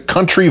hike that the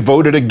country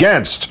voted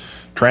against.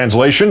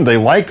 Translation, they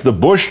like the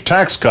Bush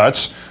tax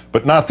cuts,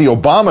 but not the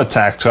Obama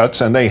tax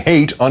cuts, and they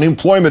hate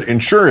unemployment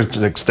insurance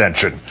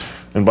extension.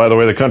 And by the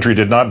way, the country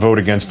did not vote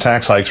against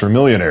tax hikes for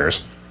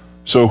millionaires.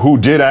 So who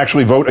did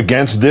actually vote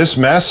against this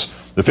mess?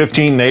 The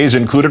 15 nays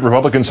included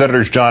Republican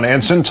Senators John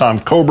Ensign, Tom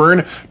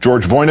Coburn,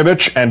 George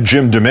Voinovich, and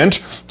Jim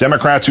DeMint.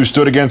 Democrats who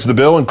stood against the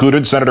bill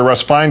included Senator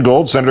Russ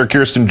Feingold, Senator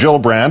Kirsten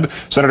Gillibrand,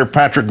 Senator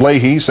Patrick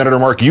Leahy, Senator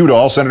Mark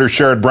Udall, Senator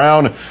Sherrod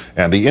Brown,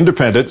 and the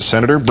independent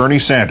Senator Bernie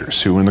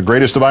Sanders, who in the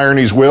greatest of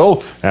ironies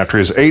will, after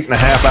his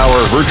 8.5-hour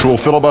virtual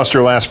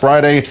filibuster last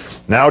Friday,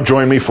 now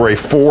join me for a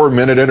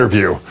 4-minute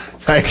interview.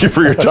 Thank you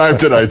for your time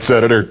tonight,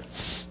 Senator.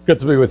 Good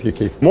to be with you,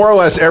 Keith. More or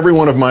less every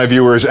one of my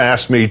viewers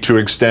asked me to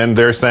extend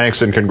their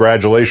thanks and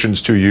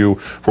congratulations to you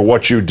for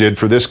what you did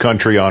for this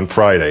country on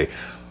Friday.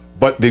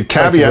 But the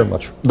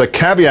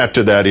caveat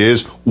to that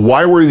is,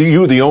 why were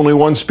you the only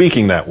one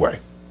speaking that way?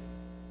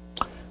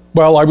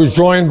 Well, I was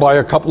joined by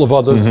a couple of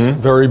others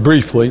very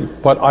briefly,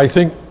 but I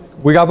think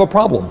we have a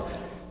problem.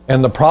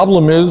 And the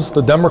problem is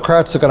the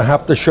Democrats are going to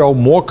have to show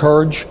more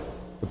courage.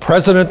 The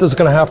president is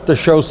going to have to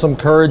show some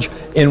courage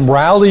in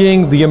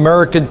rallying the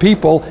American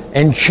people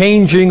and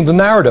changing the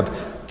narrative.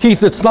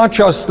 Keith, it's not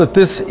just that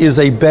this is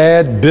a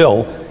bad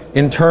bill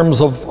in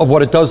terms of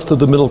what it does to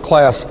the middle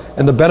class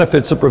and the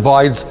benefits it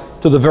provides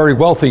to the very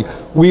wealthy.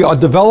 We are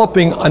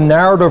developing a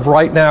narrative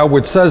right now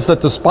which says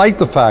that despite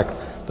the fact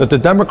that the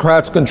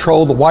Democrats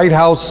control the White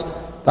House,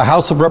 the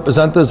House of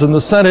Representatives, and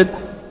the Senate,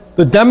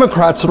 the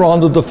Democrats are on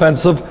the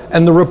defensive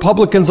and the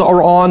Republicans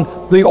are on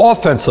the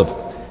offensive.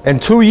 And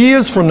 2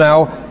 years from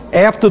now,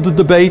 after the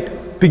debate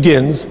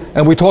begins,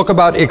 and we talk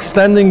about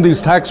extending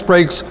these tax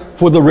breaks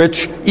for the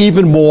rich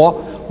even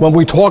more, when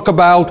we talk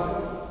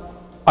about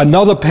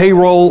another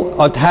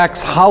payroll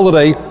tax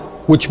holiday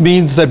which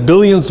means that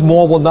billions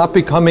more will not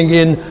be coming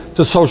in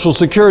to Social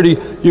Security.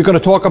 You're going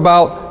to talk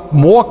about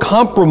more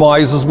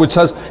compromises, which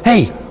says,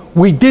 hey,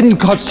 we didn't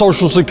cut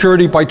Social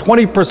Security by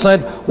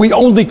 20%, we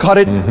only cut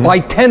it by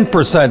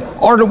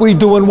 10%. Aren't we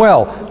doing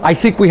well? I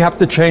think we have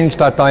to change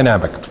that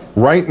dynamic.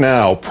 Right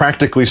now,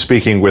 practically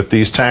speaking, with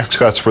these tax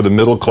cuts for the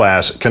middle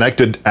class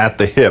connected at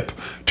the hip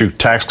to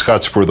tax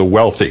cuts for the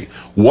wealthy,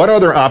 what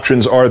other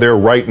options are there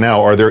right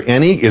now? Are there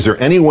any? Is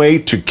there any way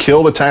to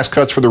kill the tax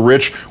cuts for the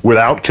rich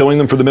without killing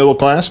them for the middle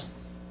class?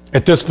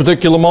 At this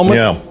particular moment?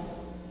 Yeah.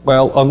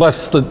 Well,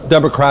 unless the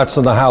Democrats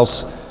in the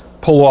House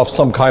pull off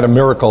some kind of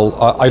miracle,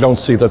 I don't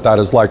see that that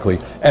is likely.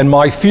 And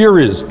my fear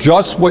is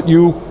just what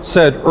you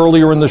said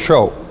earlier in the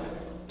show.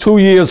 2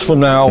 years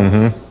from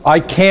now, I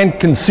can't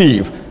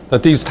conceive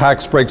that these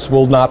tax breaks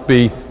will not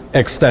be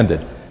extended.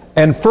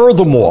 And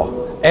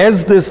furthermore,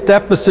 as this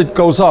deficit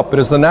goes up and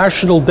as the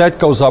national debt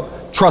goes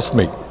up, trust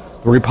me,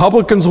 the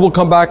Republicans will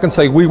come back and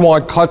say, we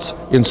want cuts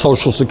in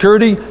Social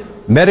Security,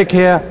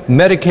 Medicare,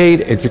 Medicaid,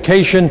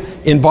 education,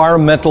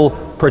 environmental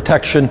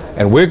protection,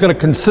 and we're going to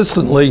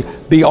consistently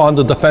be on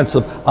the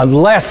defensive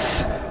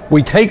unless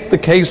we take the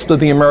case to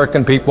the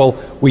American people,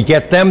 we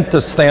get them to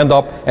stand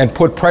up and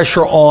put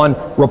pressure on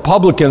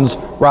Republicans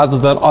rather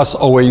than us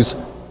always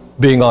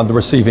being on the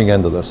receiving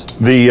end of this.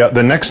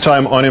 The next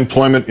time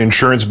unemployment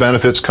insurance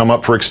benefits come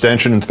up for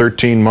extension in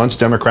 13 months,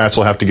 Democrats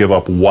will have to give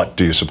up what,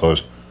 do you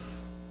suppose?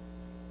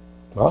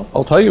 Well,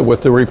 I'll tell you,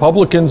 with the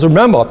Republicans,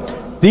 remember,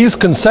 these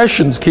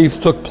concessions,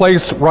 Keith, took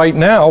place right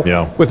now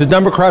with the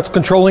Democrats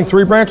controlling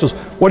three branches.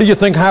 What do you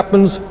think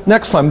happens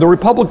next time? The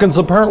Republicans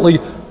apparently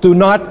do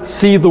not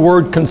see the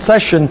word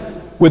concession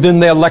within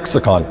their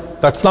lexicon.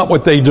 That's not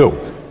what they do.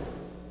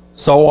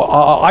 So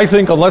I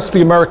think unless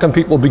the American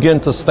people begin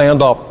to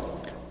stand up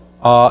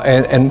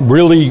and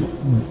really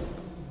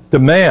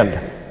demand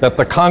that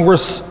the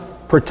Congress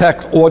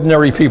protect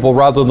ordinary people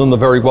rather than the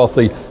very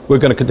wealthy, we're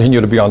going to continue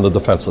to be on the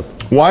defensive.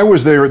 Why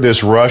was there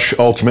this rush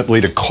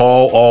ultimately to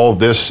call all of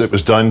this that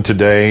was done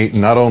today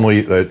not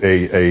only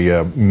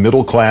a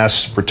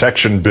middle-class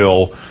protection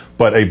bill,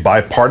 but a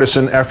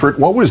bipartisan effort?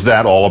 What was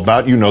that all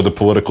about? You know the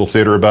political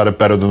theater about it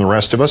better than the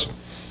rest of us.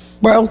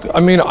 Well, I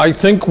mean, I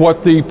think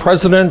what the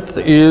president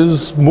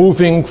is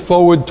moving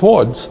forward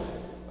towards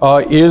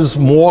is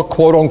more,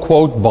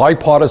 quote-unquote,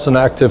 bipartisan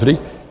activity.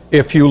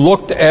 If you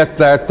looked at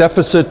that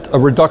deficit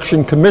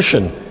reduction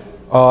commission,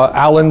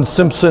 Alan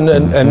Simpson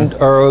and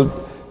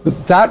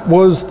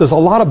there's a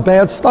lot of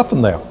bad stuff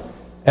in there.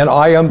 And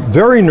I am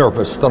very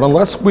nervous that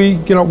unless we,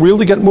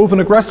 really get moving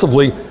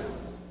aggressively,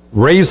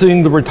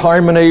 raising the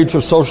retirement age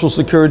of Social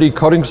Security,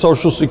 cutting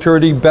Social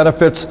Security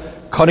benefits,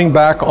 cutting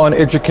back on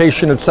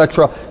education,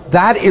 etc.,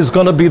 that is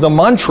going to be the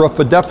mantra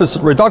for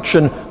deficit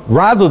reduction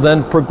rather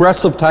than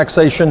progressive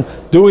taxation,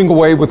 doing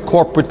away with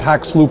corporate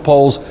tax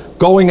loopholes,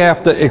 going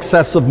after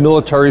excessive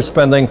military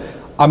spending.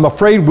 I'm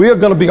afraid we're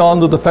going to be on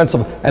the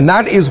defensive, and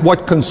that is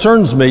what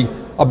concerns me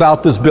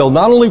about this bill.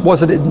 Not only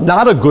was it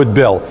not a good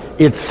bill,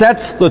 it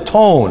sets the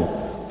tone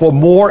for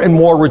more and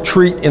more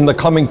retreat in the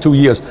coming 2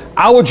 years.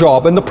 Our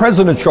job and the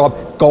president's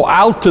job, go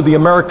out to the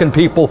American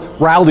people,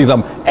 rally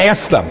them,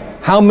 ask them,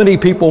 how many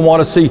people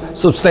want to see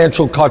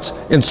substantial cuts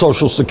in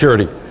Social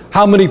Security?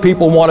 How many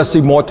people want to see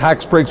more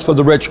tax breaks for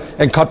the rich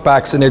and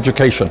cutbacks in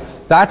education?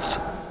 That's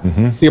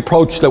the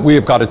approach that we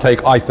have got to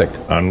take, I think.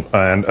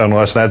 And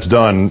unless that's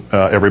done,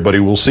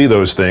 everybody will see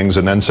those things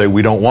and then say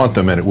we don't want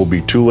them, and it will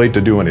be too late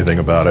to do anything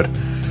about it.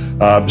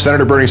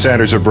 Senator Bernie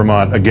Sanders of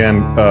Vermont,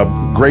 again,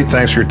 great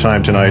thanks for your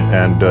time tonight,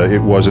 and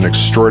it was an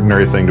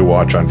extraordinary thing to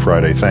watch on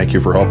Friday. Thank you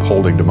for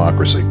upholding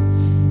democracy.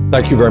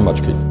 Thank you very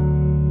much, Keith.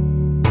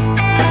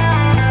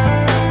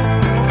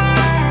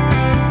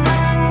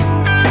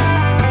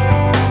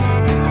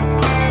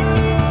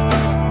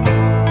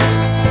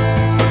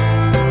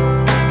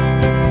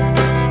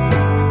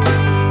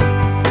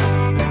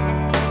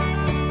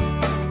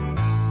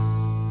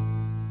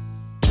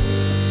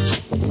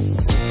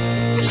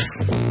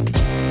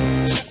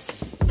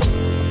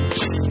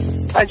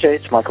 Hi, Jay.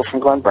 It's Michael from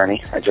Glen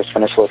Burnie. I just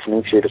finished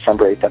listening to your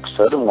December 8th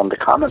episode and wanted to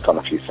comment on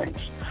a few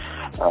things.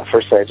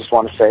 Firstly, I just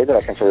want to say that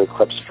I consider the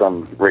clips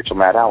from Rachel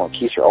Maddow and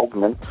Keith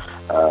Olbermann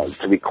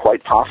to be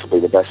quite possibly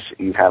the best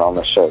you've had on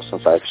the show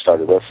since I've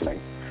started listening.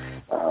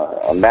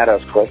 On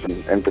Maddow's clip,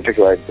 in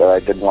particular, I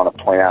did want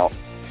to point out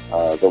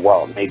that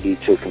while it may be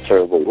to a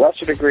considerably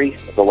lesser degree,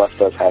 the left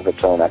does have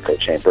its own echo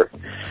chamber,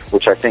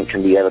 which I think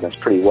can be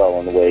evidenced pretty well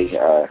in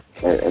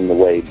the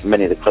way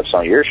many of the clips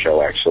on your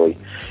show actually,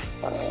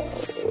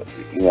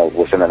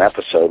 within an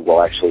episode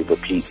will actually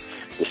repeat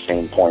the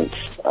same points,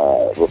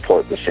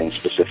 report the same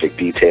specific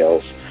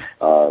details,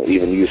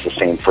 even use the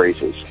same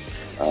phrases.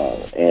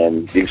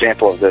 And the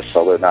example of this,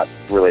 although not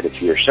related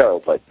to your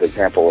show, but the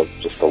example of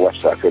just the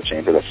left echo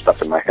chamber that's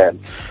stuck in my head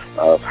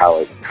of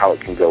how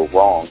it can go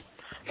wrong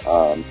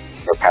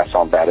or pass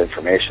on bad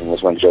information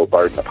was when Joe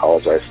Biden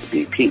apologized to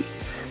BP.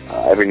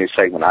 Every news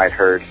segment I'd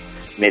heard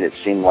made it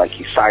seem like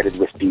he sided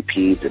with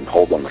BP, didn't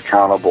hold them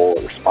accountable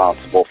or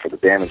responsible for the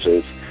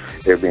damages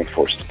they're being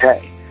forced to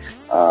pay.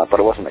 But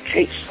it wasn't the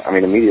case. I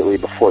mean, immediately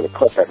before the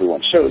clip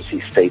everyone shows,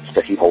 he states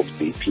that he holds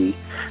BP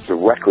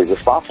directly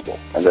responsible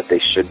and that they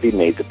should be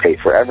made to pay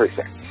for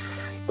everything.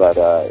 But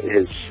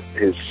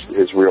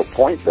his real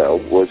point, though,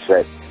 was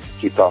that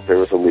he thought there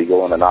was a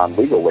legal and a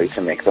non-legal way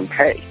to make them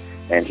pay,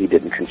 and he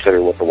didn't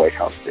consider what the White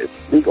House did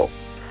legal.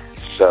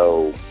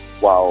 So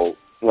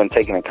when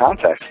taken in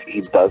context,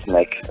 he does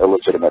make a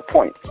legitimate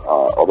point,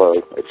 although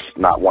it's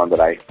not one that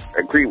I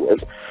agree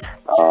with.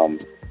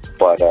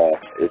 But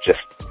it just,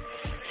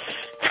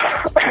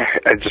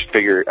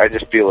 I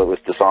just feel it was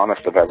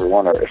dishonest of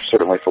everyone, or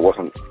certainly if it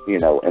wasn't,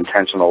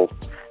 intentional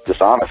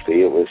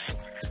dishonesty, it was,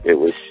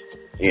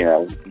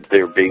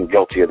 they're being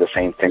guilty of the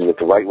same thing that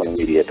the right-wing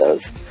media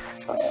does.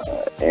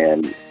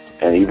 And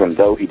even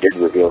though he did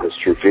reveal his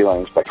true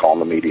feelings by calling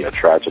the media a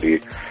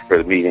tragedy, or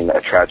the meeting a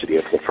tragedy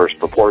of the first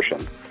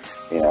proportion,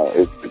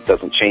 it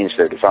doesn't change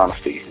their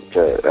dishonesty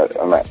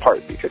on that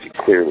part, because he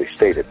clearly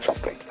stated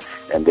something,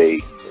 and they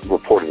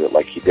reported it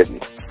like he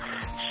didn't.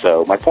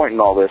 So my point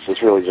in all this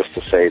is really just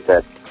to say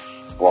that,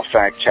 well,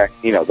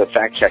 that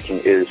fact-checking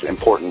is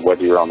important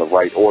whether you're on the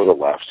right or the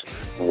left,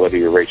 and whether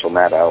you're Rachel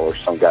Maddow or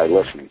some guy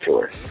listening to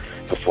her.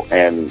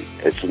 And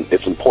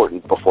it's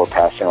important before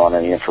passing on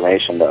any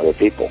information to other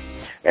people.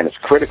 And it's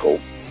critical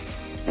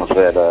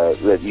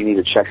that you need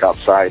to check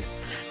outside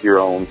your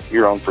own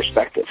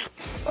perspective.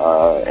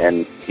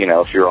 And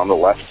if you're on the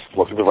left,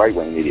 look at the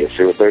right-wing media,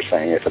 see what they're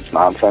saying. If it's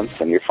nonsense,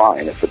 then you're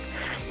fine.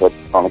 But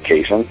on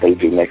occasion, they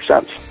do make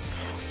sense.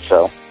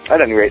 So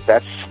at any rate,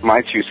 that's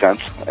my 2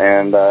 cents,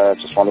 and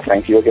just want to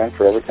thank you again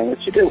for everything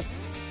that you do.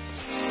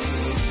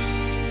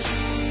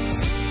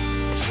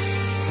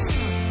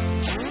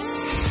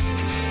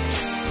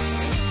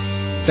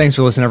 Thanks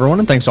for listening, everyone,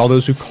 and thanks to all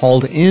those who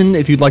called in.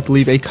 If you'd like to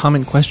leave a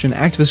comment, question,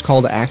 activist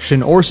call to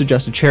action, or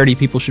suggest a charity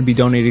people should be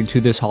donating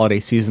to this holiday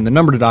season, the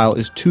number to dial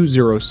is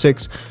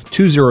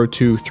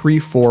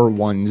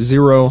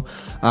 206-202-3410.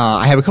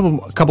 I have a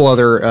couple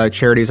other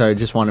charities I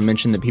just want to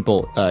mention that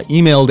people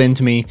emailed in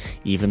to me,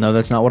 even though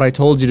that's not what I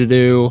told you to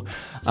do.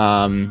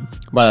 But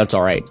that's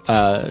all right.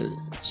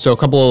 So a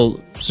couple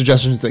of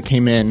suggestions that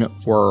came in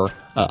were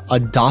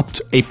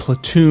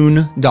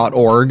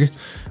adoptaplatoon.org,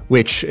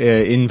 which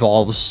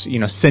involves,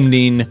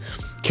 sending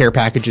care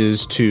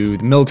packages to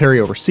the military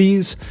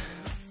overseas.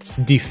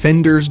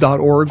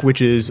 Defenders.org,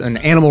 which is an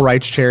animal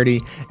rights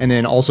charity. And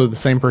then also the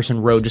same person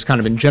wrote, just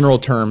kind of in general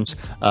terms,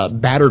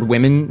 battered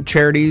women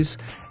charities.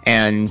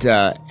 And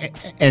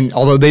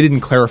although they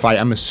didn't clarify,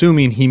 I'm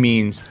assuming he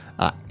means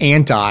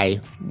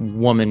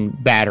anti-woman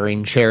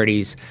battering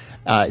charities.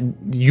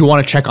 You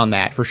want to check on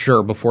that for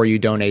sure before you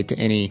donate to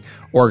any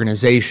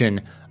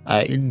organization.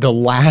 The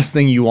last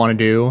thing you want to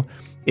do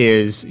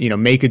is,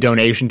 make a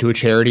donation to a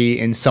charity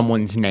in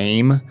someone's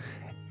name.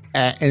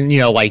 And,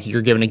 like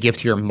you're giving a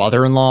gift to your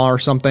mother-in-law or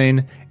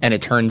something, and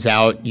it turns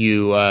out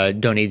you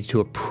donated to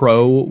a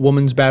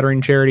pro-woman's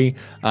battering charity.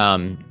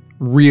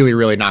 Really,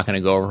 really not going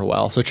to go over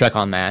well. So check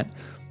on that.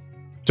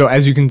 So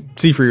as you can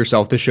see for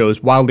yourself, this show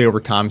is wildly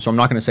over time, so I'm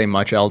not going to say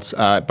much else.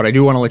 But I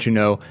do want to let you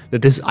know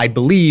that this, I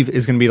believe,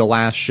 is going to be the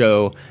last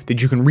show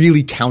that you can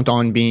really count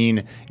on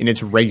being in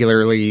its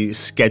regularly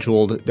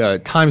scheduled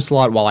time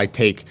slot while I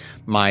take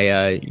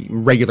my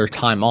regular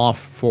time off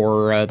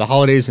for the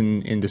holidays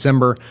in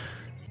December.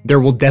 There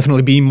will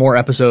definitely be more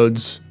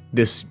episodes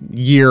this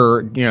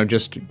year,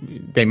 just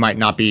they might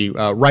not be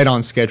right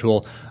on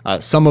schedule.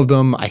 Some of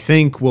them, I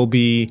think, will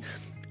be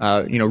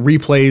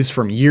replays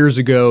from years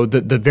ago.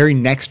 The very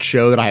next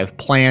show that I have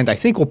planned, I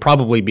think will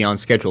probably be on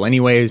schedule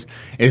anyways.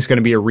 It's going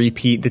to be a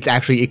repeat that's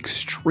actually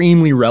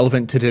extremely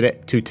relevant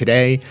to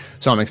today.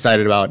 So I'm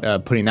excited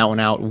about putting that one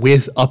out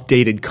with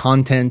updated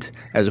content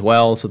as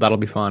well. So that'll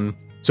be fun.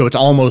 So it's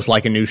almost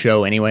like a new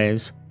show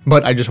anyways.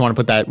 But I just want to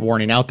put that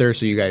warning out there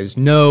so you guys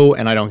know,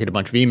 and I don't get a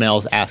bunch of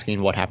emails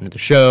asking what happened to the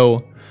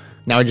show.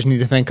 Now I just need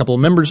to thank a couple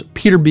of members.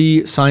 Peter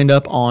B. signed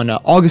up on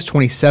August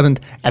 27th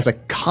as a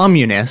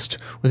communist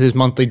with his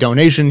monthly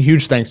donation.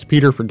 Huge thanks to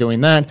Peter for doing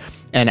that.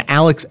 And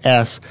Alex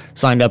S.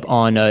 signed up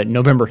on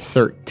November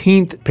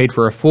 13th, paid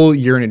for a full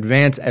year in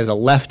advance as a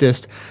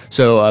leftist.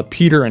 So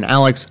Peter and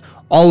Alex,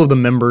 all of the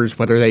members,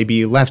 whether they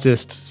be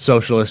leftists,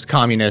 socialists,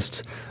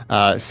 communists,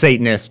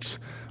 Satanists,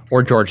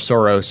 or George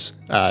Soros,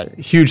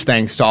 huge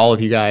thanks to all of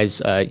you guys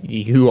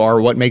who are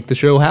what make the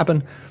show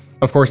happen.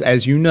 Of course,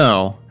 as you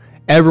know,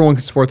 everyone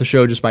can support the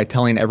show just by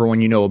telling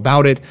everyone you know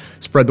about it.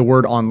 Spread the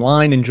word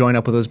online and join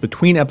up with us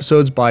between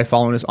episodes by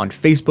following us on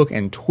Facebook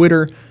and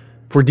Twitter.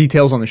 For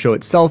details on the show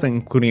itself,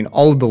 including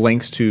all of the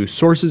links to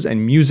sources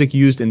and music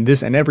used in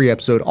this and every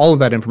episode, all of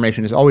that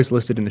information is always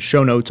listed in the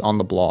show notes on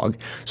the blog.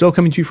 So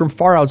coming to you from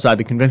far outside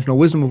the conventional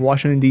wisdom of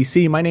Washington,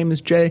 D.C., my name is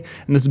Jay,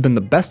 and this has been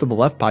the Best of the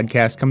Left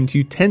podcast, coming to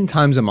you 10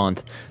 times a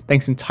month.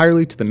 Thanks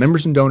entirely to the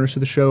members and donors to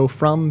the show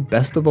from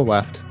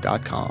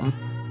bestoftheleft.com.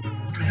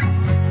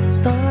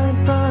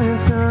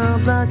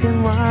 Black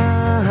and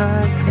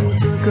white, 'cause you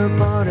took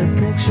apart a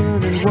picture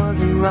that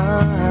wasn't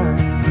right.